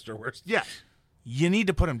 at best or worst. Yeah, you need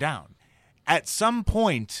to put him down. At some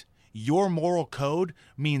point, your moral code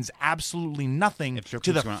means absolutely nothing If Joker's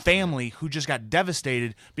to the going- family who just got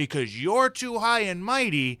devastated because you're too high and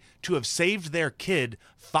mighty to have saved their kid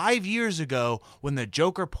 5 years ago when the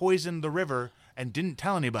Joker poisoned the river and didn't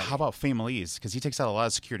tell anybody. How about families? Because he takes out a lot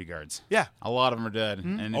of security guards. Yeah. A lot of them are dead.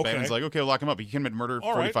 And Okay. Batman's like, okay, we'll lock him up. He committed murder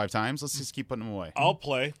All 45 right. times. Let's just keep putting him away. I'll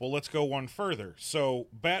play. Well, let's go one further. So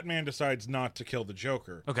Batman decides not to kill the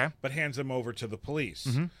Joker. Okay. But hands him over to the police.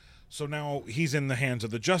 So now he's in the hands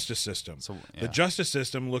of the justice system. So, yeah. The justice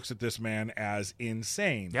system looks at this man as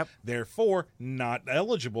insane. Yep. Therefore, not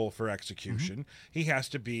eligible for execution. He has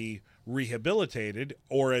to be rehabilitated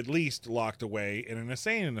or at least locked away in an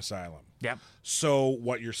insane asylum. Yep. So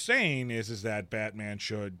what you're saying is that Batman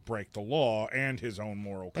should break the law and his own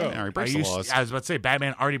moral code. Batman already breaks the laws. I was about to say,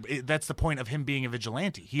 Batman already. That's the point of him being a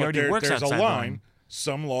vigilante. He But already works there's outside a the line.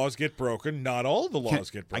 Some laws get broken. Not all the laws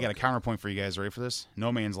get I broken. got a counterpoint for you guys. Ready for this?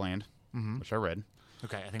 No Man's Land, which I read.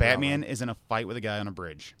 Okay, I think Batman is in a fight with a guy on a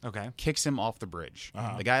bridge. Okay. Kicks him off the bridge.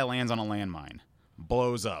 The guy lands on a landmine.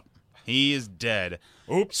 Blows up. He is dead.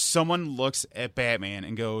 Oops. Someone looks at Batman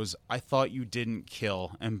and goes, I thought you didn't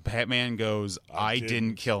kill. And Batman goes, I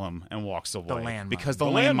didn't kill him, and walks away. landmine. Because the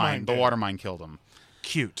The landmine, landmine the did. water mine killed him.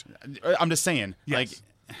 Cute. I'm just saying. Yes.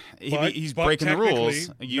 Like, he's breaking the rules.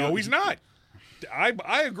 No, he's not.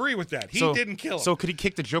 I agree with that. He didn't kill him. So could he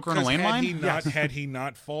kick the Joker on a 'Cause landmine? had he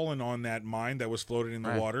not fallen on that mine that was floating in the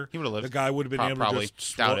Right. water, He would've lived. the guy would have been able Probably. to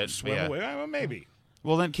just Doubt it, swim yeah. away. Well, maybe.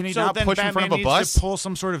 Well, then can he So not then push Batman in front of a needs bus? to pull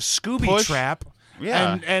some sort of Scooby Push. trap.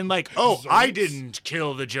 Yeah. And like, I didn't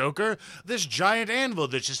kill the Joker. This giant anvil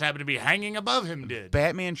that just happened to be hanging above him did.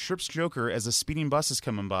 Batman trips Joker as a speeding bus is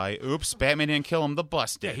coming by. Oops, Batman didn't kill him. The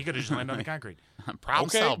bus Yeah, did. he could have just landed on the concrete. Problem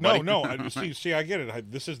Okay, solved, no, buddy. no. See, I get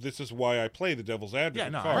it. This is why I play the devil's advocate. Yeah,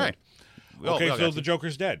 no, card. Right. We all Okay, got so you. the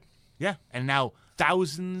Joker's dead. Yeah, and now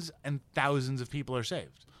thousands and thousands of people are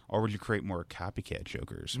saved. Or would you create more copycat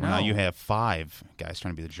Jokers? No. Well, now you have 5 guys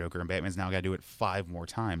trying to be the Joker, and Batman's now got to do it 5 more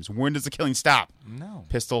times. When does the killing stop? No.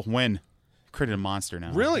 Pistol, win. Created a monster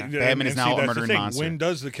now. Really, Batman is And now see, a that's the murdering thing. monster. When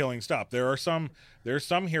does the killing stop? There's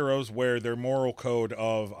some heroes where their moral code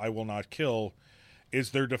of "I will not kill" is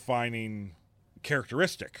their defining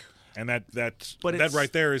characteristic, and that it's-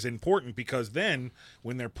 right there is important, because then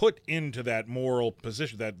when they're put into that moral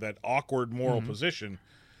position, that awkward moral Mm-hmm. position,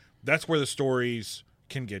 that's where the stories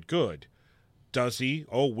can get good. Does he?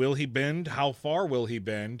 Oh, will he bend? How far will he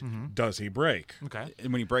bend? Does he break? Okay.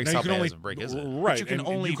 And when he breaks, Now, how bad is a break, is it? Right, you can and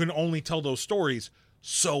only- you can only tell those stories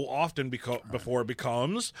so often before it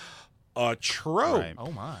becomes a trope. Right.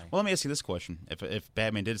 Oh my. Well, let me ask you this question. If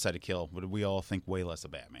Batman did decide to kill, would we all think way less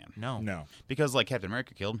of Batman? No. No, Because, like Captain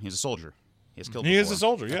America killed, he's a soldier. He has killed he before. is a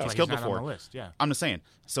soldier. Yeah, That's why He's he's killed not before. on the list. Yeah. I'm just saying.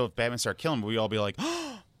 So if Batman started killing, would we all be like,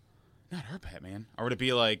 oh, not her Batman? Or would it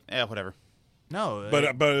be like, whatever? No,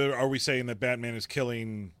 But are we saying that Batman is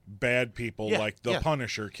killing bad people Yeah, like the yeah.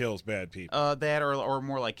 Punisher kills bad people? That or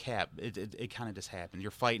more like Cap. It kind of just happened.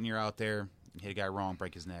 You're fighting. You're out there. You hit a guy wrong,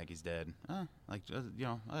 break his neck, he's dead.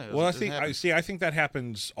 Well, I think that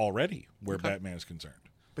happens already where Batman is concerned.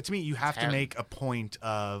 but to me, you have to make a point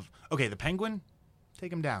of okay, the Penguin,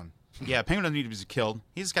 take him down. Yeah, Penguin doesn't need to be killed.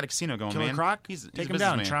 He's just got a casino going, Killer man. Croc, He's take a him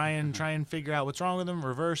down. businessman. Try and figure out what's wrong with him.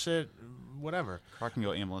 Reverse it. Whatever. Croc can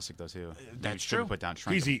go animalistic though too. That's Should be true. Put down.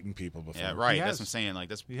 Shrink He's him. eaten people before. Yeah, right. He That's has. what I'm saying. Like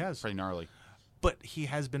that's He has. pretty gnarly. But he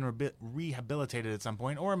has been rehabilitated at some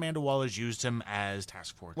point, or Amanda Waller's used him as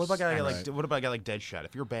task force. What about a guy like Deadshot?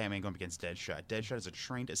 If you're Batman going up against Deadshot is a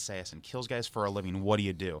trained assassin, kills guys for a living. What do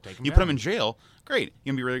you do? Take him You put down. him in jail. Great.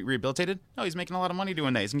 You gonna be rehabilitated? No, he's making a lot of money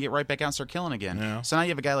doing that. He's gonna get right back out and start killing again. Yeah. So now you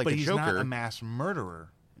have a guy like But the he's Joker. not a mass murderer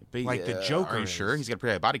but, like the Joker. Are you is. sure? He's got a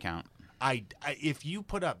pretty high body count. If you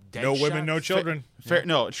put up Deadshot, No women, no children. Fair,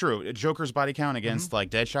 no, true. Joker's body count against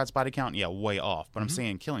like Deadshot's body count, yeah, way off. But I'm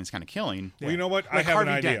saying killing's kind of killing. Well, you know what? I Like have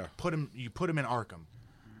Harvey an idea. Dent, you put him in Arkham.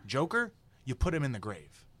 Joker, you put him in the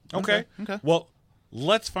grave. Okay. Okay. Well,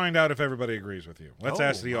 let's find out if everybody agrees with you. Let's Oh,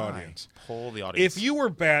 ask the my. audience. Poll the audience. If you were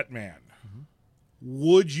Batman,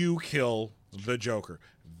 would you kill the Joker?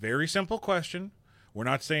 Very simple question. We're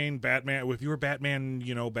not saying Batman. If you were Batman,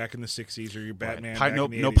 back in the '60s, or you're Batman, back no,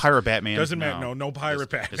 in the no 80s, pirate Batman. Doesn't matter. No pirate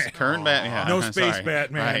Just Batman. current Batman. No Yeah, space sorry.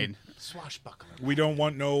 Batman. Right. Swashbuckler. We don't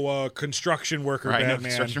want no construction worker Right, no Batman.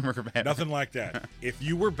 construction worker Batman. Nothing like that. If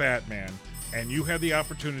you were Batman and you had the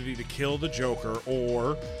opportunity to kill the Joker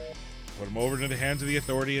or put him over into the hands of the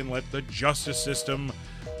authority and let the justice system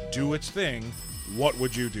do its thing, what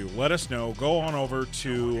would you do? Let us know. Go on over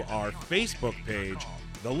to our Facebook page.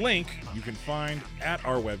 The link you can find at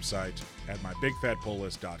our website at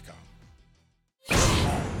mybigfatpulllist.com.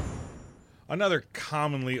 Another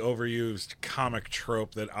commonly overused comic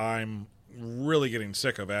trope that I'm really getting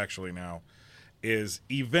sick of actually now is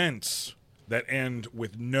events that end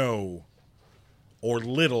with no or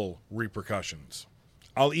little repercussions.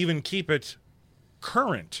 I'll even keep it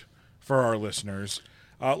current for our listeners.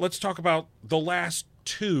 Let's talk about the last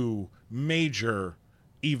two major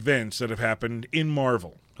events that have happened in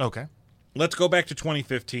Marvel. Okay. Let's go back to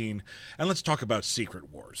 2015 and let's talk about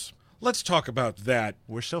Secret Wars. Let's talk about that.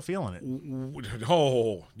 We're still feeling it.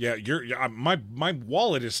 Oh, yeah, my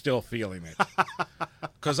wallet is still feeling it.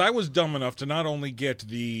 Cuz I was dumb enough to not only get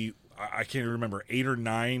I can't remember 8 or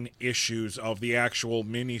 9 issues of the actual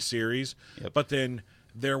mini series, but then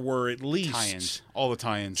there were at least Tie-ins. All the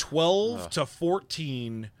tie-ins. 12 to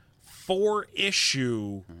 14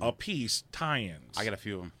 4-issue apiece tie-ins. I got a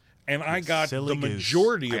few of them. And I got the silly goose.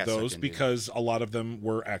 majority I of got those sucked into. because a lot of them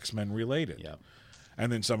were X-Men related. Yeah.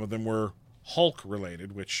 And then some of them were Hulk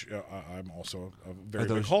related, which I'm also a very big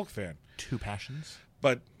those- Hulk fan. Two passions.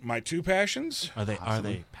 But my two passions, Are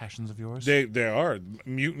they passions of yours? they are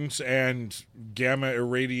mutants and gamma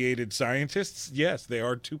irradiated scientists. Yes, they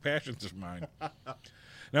are two passions of mine.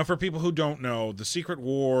 Now, for people who don't know, the Secret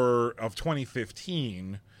War of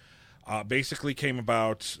 2015 basically came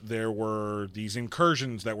about. There were these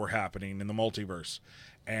incursions that were happening in the multiverse,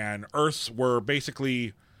 and Earths were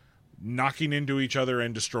basically knocking into each other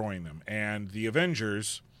and destroying them. And the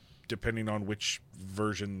Avengers, depending on which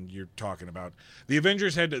version you're talking about, the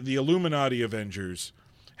Illuminati Avengers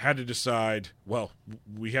had to decide, well,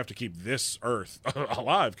 we have to keep this Earth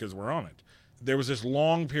alive because we're on it. There was this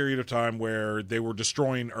long period of time where they were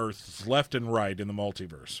destroying Earths left and right in the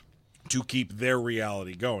multiverse to keep their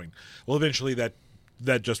reality going. Well, eventually that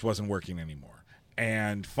just wasn't working anymore.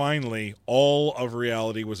 And finally, all of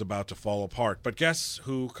reality was about to fall apart. But guess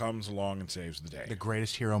who comes along and saves the day? The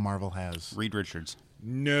greatest hero Marvel has. Reed Richards.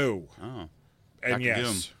 No. Oh. And Dr. yes.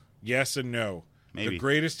 Doom. Yes and no. Maybe. The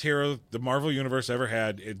greatest hero the Marvel Universe ever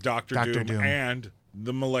had is Dr. Dr. Doom Doom. and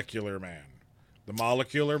the Molecular Man. The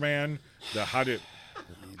Molecular Man, how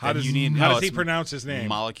does he pronounce his name?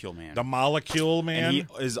 Molecule Man. The Molecule Man? And he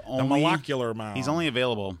is the only, Molecular Man. He's only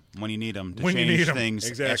available when you need him to When you change need him. things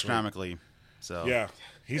Exactly. astronomically. So Yeah.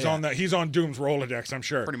 He's on that. He's on Doom's Rolodex, I'm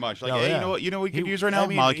sure. pretty much. Like, Oh, hey, yeah. you know what we could He- use right now? I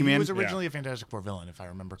mean, Molecule He Man. was originally a Fantastic Four villain, if I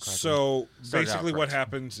remember correctly. So Started out basically, what correct.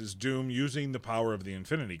 happens is Doom, using the power of the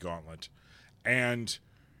Infinity Gauntlet, and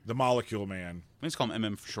the Molecule Man, Let's call him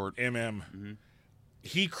MM for short. MM,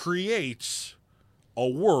 he creates a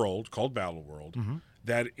world called Battle World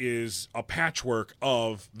that is a patchwork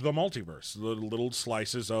of the multiverse, little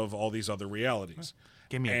slices of all these other realities.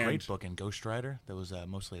 Gave me a and- great book in Ghost Rider that was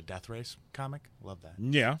mostly a Death Race comic. Love that.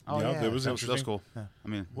 Yeah, Oh, yeah, yeah. that was That interesting. was cool. I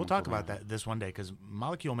mean, We'll talk about that this one day because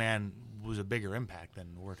Molecule Man was a bigger impact than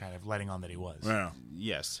we're kind of letting on that he was. Yeah.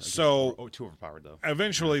 Yes. So- too overpowered though.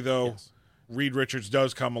 Eventually, though, Yes. Reed Richards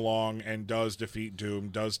does come along and does defeat Doom,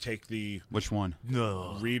 does take the Which one?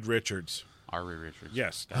 No. Reed Richards. Our Reed Richards.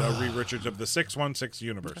 Yes, the Reed Richards of the 616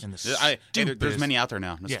 universe. And the There's many out there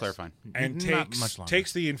now. Let's Yes. clarify. And Not much longer.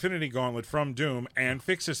 takes the Infinity Gauntlet from Doom and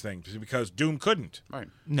fixes things because Doom couldn't. Right.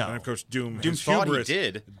 No. And of course, Doom his thought he hubris-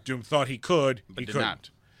 did. Doom thought he could, But he did couldn't. not.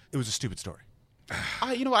 It was a stupid story.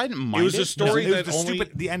 I didn't mind It was a story It was that the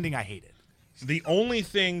only the ending I hated. the only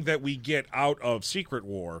thing that we get out of Secret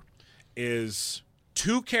War is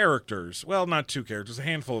two characters. Well, not two characters, a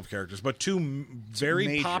handful of characters, but two very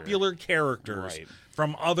major. popular characters Right.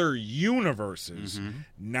 from other universes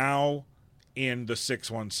now in the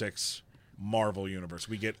 616 Marvel universe.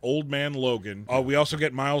 We get Old Man Logan. We also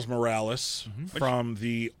get Miles Morales from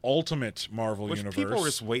the Ultimate Marvel Which universe. people were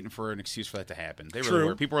just waiting for an excuse for that to happen. They True. really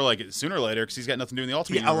were. People were like, sooner or later, because he's got nothing to do in the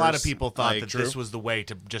Ultimate Yeah, a Universe. lot of people thought like, that this was the way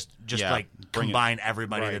to just Yeah, like bring it. combine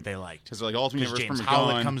everybody Right. that they liked. Because like Ultimate Because Universe James from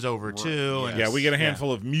Howlett gone. comes over too. And Yeah, we get a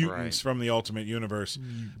handful of mutants Right. from the Ultimate Universe.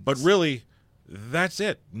 But really, that's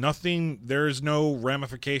it. Nothing, there is no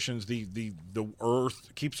ramifications. The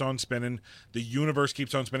Earth keeps on spinning, the universe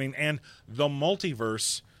keeps on spinning, and the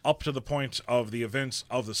multiverse, up to the point of the events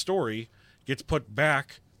of the story, gets put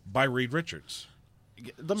back by Reed Richards.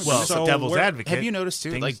 Well, So devil's where- advocate. Have you noticed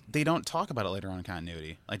too? things- Like they don't talk about it later on in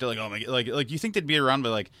continuity. Like they're like, oh my, like you think they'd be around,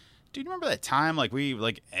 but like, dude, you remember that time like we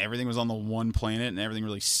like everything was on the one planet and everything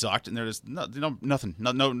really sucked, and there's nothing,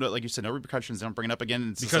 no, like you said, no repercussions. They don't bring it up again.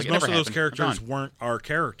 It's just Because like, it most never of those happened. characters Gone. weren't our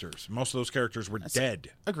characters. Most of those characters were dead.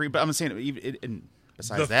 Agree, but I'm saying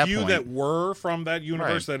besides The that few point, that were from that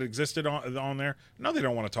universe Right. that existed on there, no, they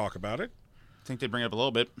don't want to talk about it. I think they'd bring it up a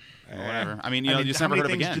little bit. Or whatever. I mean, you I know, mean, you just how never many heard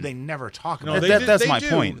of things again. do they never talk No, about? That- that's they my do.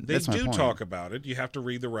 point. They That's my do point. talk about it. You have to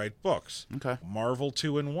read the right books. Okay. Marvel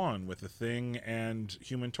 2-in-1 with The Thing and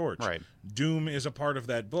Human Torch. Right. Doom is a part of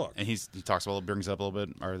that book. And he talks about it, brings it up a little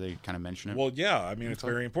bit, or they kind of mention it. Well, yeah, I mean, it's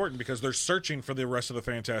very important because they're searching for the rest of the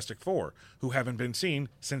Fantastic Four who haven't been seen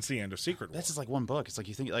since the end of Secret War. That's just like one book. It's like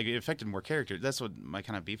you think like it affected more characters. That's what my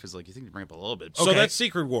kind of beef is like. You think to bring up a little bit. So Okay. that's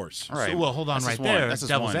Secret Wars. All right. So, well, hold on That's right just one. there. That's just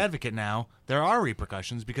Devil's one. advocate now. There are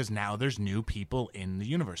repercussions because now there's new people in the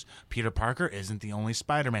universe. Peter Parker isn't the only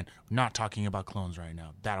Spider-Man. Not talking about clones right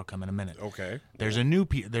now. That'll come in a minute. Okay. There's a new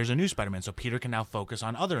Spider-Man, so Peter can now focus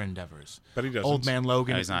on other endeavors. But he doesn't. Old Man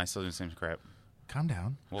Logan. No, he's not. He's still doing the same crap. Calm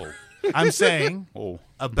down. Whoa. I'm saying Whoa.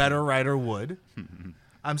 a better writer would.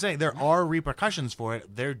 I'm saying there are repercussions for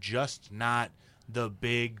it. They're just not the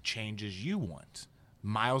big changes you want.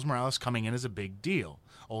 Miles Morales coming in is a big deal.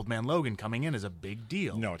 Old Man Logan coming in is a big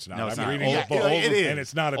deal. No, it's not. No, it's I'm not. reading Old- the book, it is. and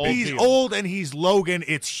it's not a big He's deal. old and he's Logan.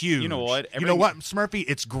 It's huge. You know what? You know what, Smurfy?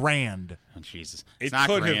 It's grand. Oh, Jesus. It It's not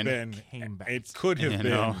could grand. have Came been. back. It could have You been.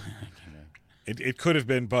 know? It could have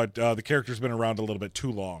been, but the character's been around a little bit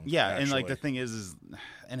too long. Yeah, and like the actually. thing is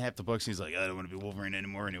in half the books he's like, I don't want to be Wolverine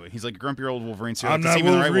anymore anyway. He's like a grumpy old Wolverine. So I'm like, not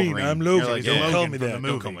even the right Wolverine, Wolverine. I'm You're Logan. Like, Don't yeah. call me from that. the Don't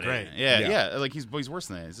movie. call me Great. that. Yeah, Yeah. yeah, like he's worse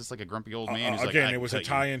than that. He's just like a grumpy old man. Who's like, Again, I it was a cut you.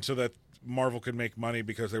 tie-in so that Marvel could make money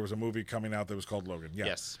because there was a movie coming out that was called Logan. Yeah.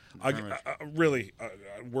 Yes. Really,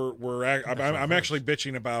 I'm actually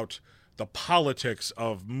bitching about the politics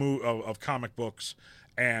of comic books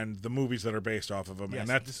and the movies that are based off of them, Yes, and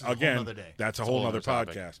this that's is a whole again nother day. that's a It's a whole whole other other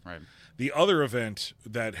topic. podcast. Right. The other event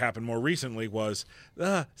that happened more recently was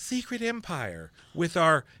the Secret Empire with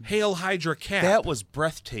our Hail Hydra cap. That was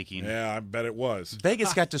breathtaking. Yeah, I bet it was.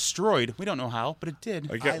 Vegas got destroyed. We don't know how, but it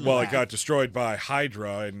did. It got destroyed by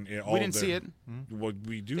Hydra, and all We didn't see it. Well,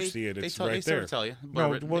 we do They- see it. they It's tell- right they sort there. of tell you. No,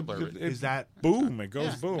 Blurb it. well, They blurb it. Is that boom? It goes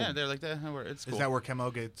Yeah, boom. Yeah, they're like that. It's cool. is that where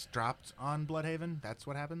Chemo gets dropped on Bloodhaven? That's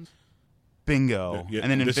what happens. Bingo. Yeah,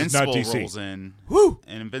 And then this is not Invincible DC. rolls in. Woo!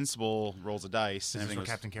 And Invincible rolls a dice. And This is everything where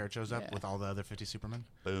goes, Captain Carrot shows up Yeah. with all the other 50 Supermen.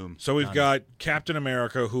 boom. So we've got Captain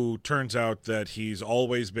America, who turns out that he's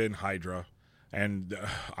always been Hydra, and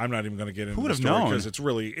I'm not even going to get into Who would the have story known? because it's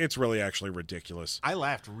really actually ridiculous. I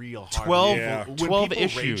laughed real hard. 12 Yeah. When 12 people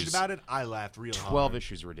issues. raged about it, I laughed real hard. 12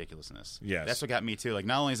 issues of ridiculousness. Yes. That's what got me, too. Like,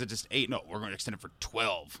 not only is it just 8, no, we're going to extend it for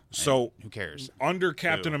 12. And So who cares? under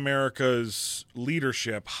Captain America's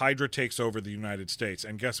leadership, Hydra takes over the United States,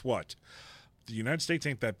 and guess what? The United States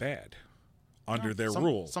ain't that bad under their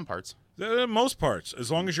rule. Some parts. Most parts, as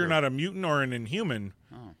long as you're not a mutant or an Inhuman,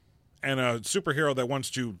 and a superhero that wants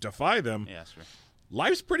to defy them. Yeah, that's true.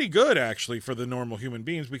 Life's pretty good, actually, for the normal human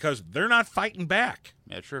beings because they're not fighting back.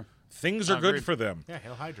 Yeah, true. Things are good Agreed. for them. Yeah,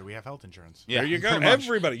 Hail Hydra. We have health insurance. Yeah, There you go. pretty much.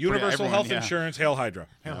 Everybody. Universal Everyone, health yeah. insurance, Hail Hydra.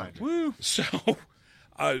 Hail Hydra. Woo. So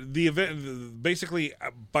the event, basically,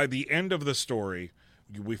 by the end of the story,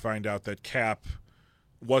 we find out that Cap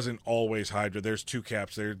wasn't always Hydra. There's two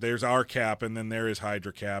Caps. There's our Cap, and then there is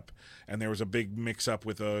Hydra Cap. And there was a big mix-up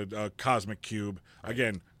with a cosmic cube. Right.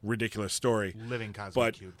 Again, ridiculous story. Living cosmic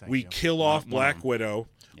but cube. We you. kill off Black Widow.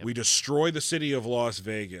 Yep. We destroy the city of Las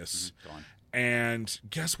Vegas. Gone. And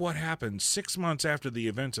guess what happened 6 months after the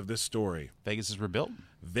events of this story? Vegas is rebuilt.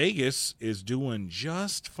 Vegas is doing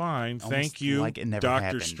just fine. Almost Thank you, like it never Doctor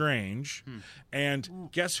happened. Strange. And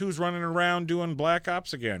guess who's running around doing Black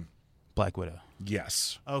Ops again? Black Widow.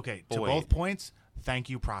 Yes. Okay, to Boy. both points, thank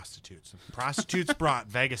you, prostitutes. Prostitutes brought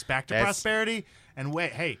Vegas back to prosperity. And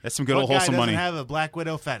wait, hey, that's some good what old guy wholesome doesn't money. have a Black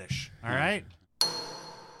Widow fetish, all right?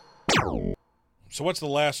 So what's the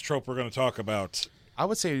last trope we're going to talk about? I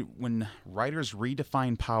would say when writers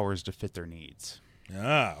redefine powers to fit their needs.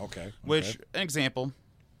 Ah, okay. Which, an example,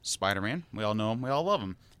 Spider-Man. We all know him. We all love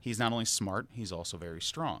him. He's not only smart, he's also very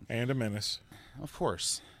strong. And a menace. Of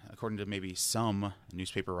course, according to maybe some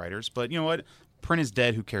newspaper writers. But you know what? Print is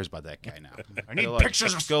dead. Who cares about that guy now? I need Good luck.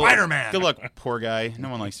 pictures of Good- Spider-Man. Good luck, poor guy. No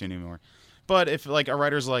one likes you anymore. But if like a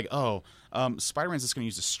writer's like, oh, Spider-Man's just going to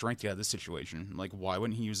use his strength to get out of this situation, like why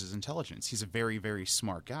wouldn't he use his intelligence? He's a very, very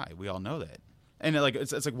smart guy. We all know that. And like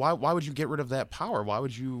it's like why would you get rid of that power? Why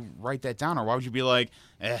would you write that down? Or why would you be like,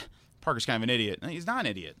 Parker's kind of an idiot? No, he's not an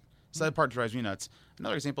idiot. So that part drives me nuts.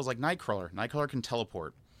 Another example is like Nightcrawler. Nightcrawler can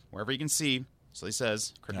teleport wherever he can see. So he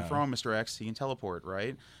says, correct me if I'm wrong, Mr. X, he can teleport,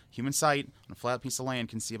 right? Human sight on a flat piece of land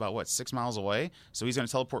can see about, 6 miles away? So he's going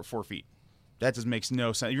to teleport 4 feet. That just makes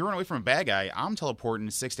no sense. If you're running away from a bad guy, I'm teleporting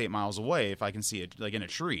 6 to 8 miles away if I can see it, like in a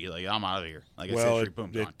tree. Like, I'm out of here. Like, Well, a tree,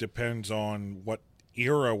 boom, gone. it depends on what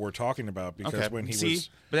era we're talking about, because when he was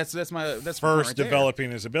but that's my point first right there.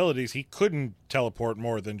 developing his abilities, he couldn't teleport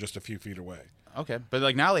more than just a few feet away. Okay, but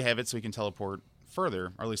like now they have it so he can teleport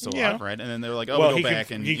further, or at least so Yeah. right? And then they're like, oh, Well, we he go back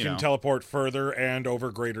can, and he you can know. teleport further and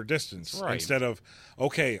over greater distance. Right. Instead of,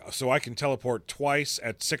 okay, so I can teleport twice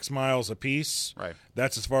at 6 miles apiece. Right.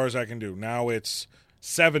 That's as far as I can do. Now it's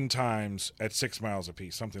 7 times at 6 miles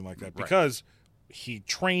apiece, something like that. Because he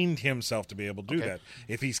trained himself to be able to do that.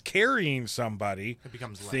 If he's carrying somebody, It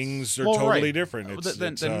becomes less. things are Well, totally right. different.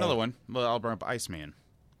 Then another one. Well, I'll bring up Iceman.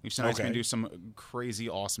 We've seen Iceman Okay. do some crazy,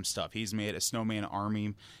 awesome stuff. He's made a snowman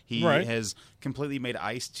army. He Right. has completely made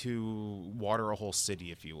ice to water a whole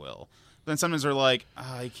city, if you will. Then sometimes they're like,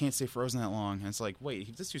 you can't stay frozen that long. And it's like,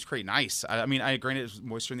 wait, this dude's creating ice. I mean, granted, it's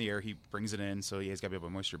moisture in the air. He brings it in, so he's got to be able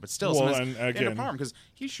to moisture. But still, Well, sometimes and they end up again- harm because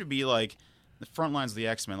he should be like the front lines of the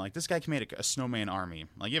X-Men. Like, this guy can make a snowman army.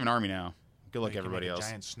 Like, you have an army now. Good luck, You can everybody make a else.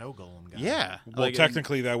 giant snow golem guy. Yeah. Well, like,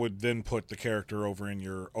 technically, that would then put the character over in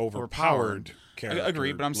your overpowered character. I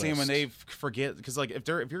agree, but I'm saying when list. they forget, because like if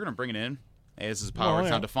you're gonna bring it in, hey, this is a power, it's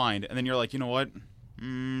not defined, and then you're like, you know what?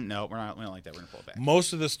 No, we don't like that. We're gonna pull it back.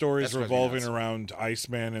 Most of the stories That's drives me revolving nuts. around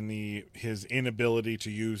Iceman and his inability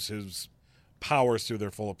to use his powers to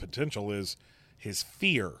their full potential is his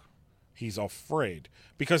fear. He's afraid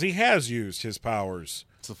because he has used his powers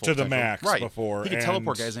To to the potential. max right. before. He can and-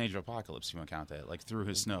 teleport guys in Age of Apocalypse. If you want to count that, like through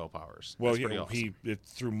his snow powers. Well, That's yeah, pretty awesome.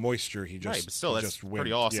 through moisture, he just Right, but still, he that's just pretty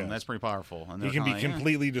wins. awesome. Yeah. That's pretty powerful. And He they're can be kinda like,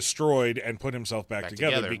 completely destroyed and put himself back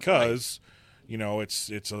together because you know it's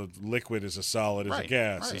a liquid is a solid as a Right,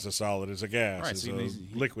 gas right. is a solid as a gas Right, is so a he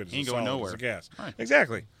liquid is ain't a going solid as nowhere. a gas. Right.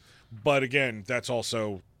 Exactly. But again, that's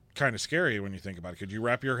also kind of scary when you think about it. Could you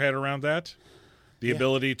wrap your head around that? The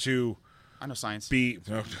ability to I know science. be,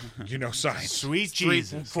 you know, science. Sweet Three-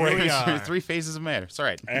 Jesus. Here we are. three phases of matter. It's all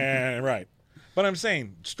right. And right. But I'm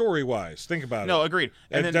saying story wise, think about No, it. agreed.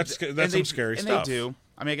 And then that's and some scary and stuff. they do.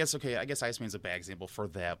 I mean, I guess Iceman's a bad example for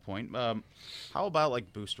that point. How about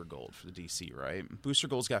like Booster Gold for the DC, right? Booster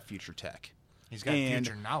Gold's got future tech. He's got And-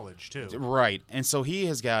 future knowledge, too. Right. And so he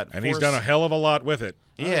has got And he's done a hell of a lot with it.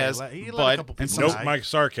 He Oh, yeah, has, he let a but couple and people some- die. Note my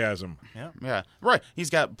sarcasm. yeah, right. He's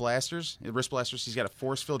got blasters, wrist blasters. He's got a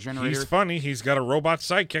force field generator. He's funny. He's got a robot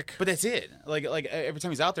sidekick. But that's it. Like every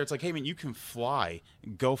time he's out there, it's like, hey man, you can fly.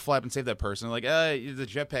 Go fly up and save that person. Like, the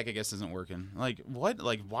jetpack I guess isn't working. Like, what?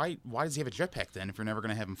 Like, why does he have a jetpack then if you're never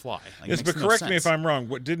gonna have him fly? Like, it Yes, makes but no correct me sense. if I'm wrong.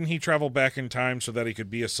 What, didn't he travel back in time so that he could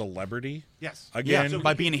be a celebrity? Yes. Again, Yeah,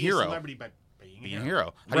 by being a hero. Celebrity by Being a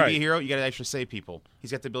hero. How do you Right. be a hero? You got to actually save people. He's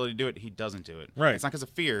got the ability to do it. He doesn't do it. Right. It's not because of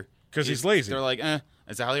fear. 'Cause he's It's- lazy. They're like,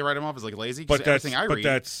 Is that how they write him off? As like lazy? 'Cause But that's everything I read,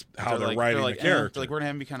 that's how they're like, writing like, the character. Like we're gonna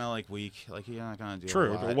have him be kind of like weak. Like he's not gonna do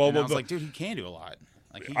True. a lot. Well, and I was but- like, dude, he can do a lot.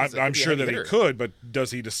 Like he's I'm he'd be a sure heavy that he hitter. could, but does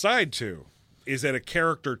he decide to? Is it a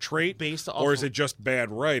character trait, Based off or is of- it just bad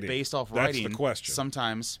writing? Based off That's writing. the question.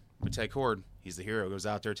 Sometimes with Ted Cord, He's the hero. Goes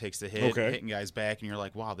out there, takes the hit, Okay. hitting guys back, and you're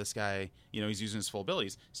like, wow, this guy, he's using his full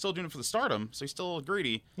abilities. Still doing it for the stardom, so he's still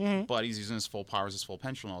greedy, but he's using his full powers, his full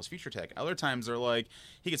potential, and all his future tech. Other times they're like,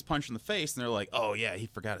 he gets punched in the face, and they're like, oh yeah, he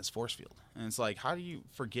forgot his force field. And it's like, how do you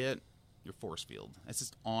forget your force field? It's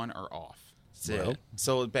just on or off. That's it.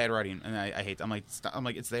 So bad writing, and I hate that. I'm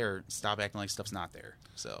like, it's there. Stop acting like stuff's not there.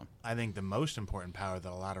 So I think the most important power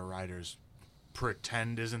that a lot of writers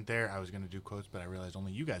pretend isn't there. I was going to do quotes, but I realized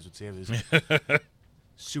only you guys would say it is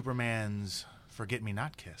Superman's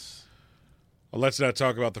 "Forget-Me-Not" kiss. Well, let's not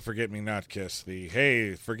talk about the forget-me-not kiss. The,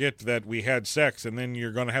 hey, forget that we had sex, and then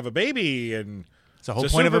you're going to have a baby, and It's the whole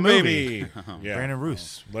it's point of a super movie. baby. Yeah. Brandon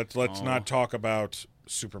Roos. Let's not talk about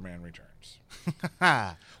Superman Returns.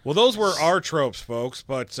 Ha! Well, those were our tropes, folks,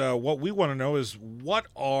 but what we want to know is what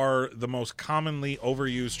are the most commonly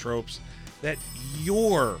overused tropes that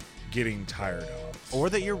you're getting tired of? Or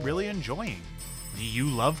that you're really enjoying. Do you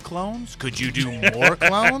love clones? Could you do more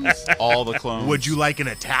clones? all the clones. Would you like an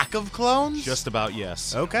attack of clones? Just about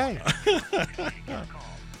yes. Okay.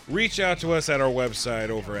 Reach out to us at our website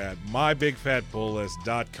over at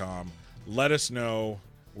mybigfatpulllist.com. Let us know.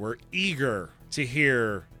 We're eager to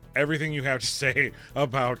hear everything you have to say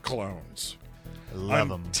about clones. Love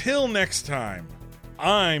them. Until next time,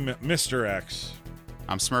 I'm Mr. X,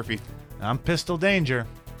 I'm Smurfy. I'm Pistol Danger.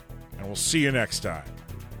 and we'll see you next time.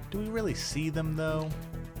 Do we really see them, though?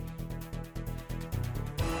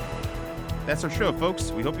 That's our show,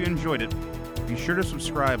 folks. We hope you enjoyed it. Be sure to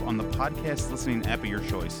subscribe on the podcast listening app of your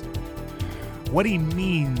choice. What he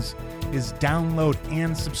means is download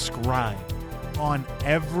and subscribe on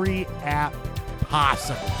every app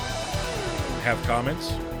possible. Have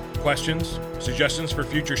comments, questions, suggestions for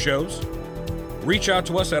future shows? Reach out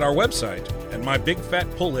to us at our website at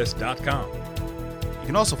mybigfatpulllist.com. You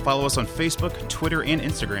can also follow us on Facebook, Twitter, and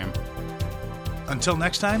Instagram. Until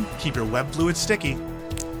next time, keep your web fluid sticky.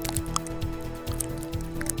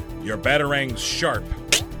 Your batarangs sharp.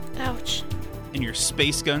 Ouch. And your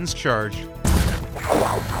space guns charged.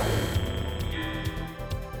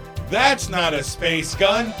 That's not a space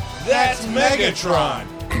gun. That's Megatron.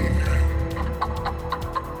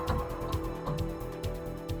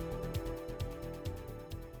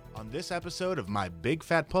 On this episode of My Big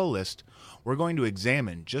Fat Pull List, we're going to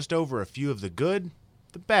examine just over a few of the good,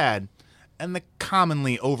 the bad, and the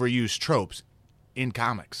commonly overused tropes in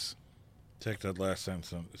comics. Take that last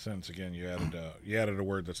sentence again. You added a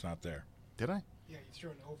word that's not there. Did I? Yeah, you threw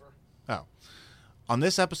an over. Oh. On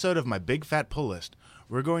this episode of My Big Fat Pull List,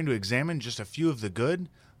 we're going to examine just a few of the good,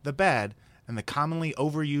 the bad, and the commonly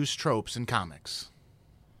overused tropes in comics.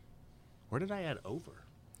 Where did I add over?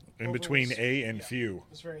 In Over between was- a and yeah. few.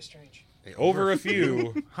 It's very strange. Over a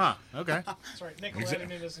few. Huh, okay. That's right. Nick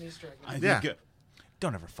added it as an Easter egg. Yeah.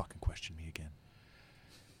 Don't ever fucking question me again.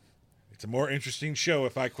 It's a more interesting show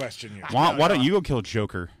if I question you. Why don't you go kill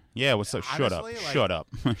Joker? Yeah, what's up? Shut up. Honestly, like, Shut up.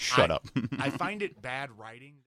 Shut up. I find it bad writing.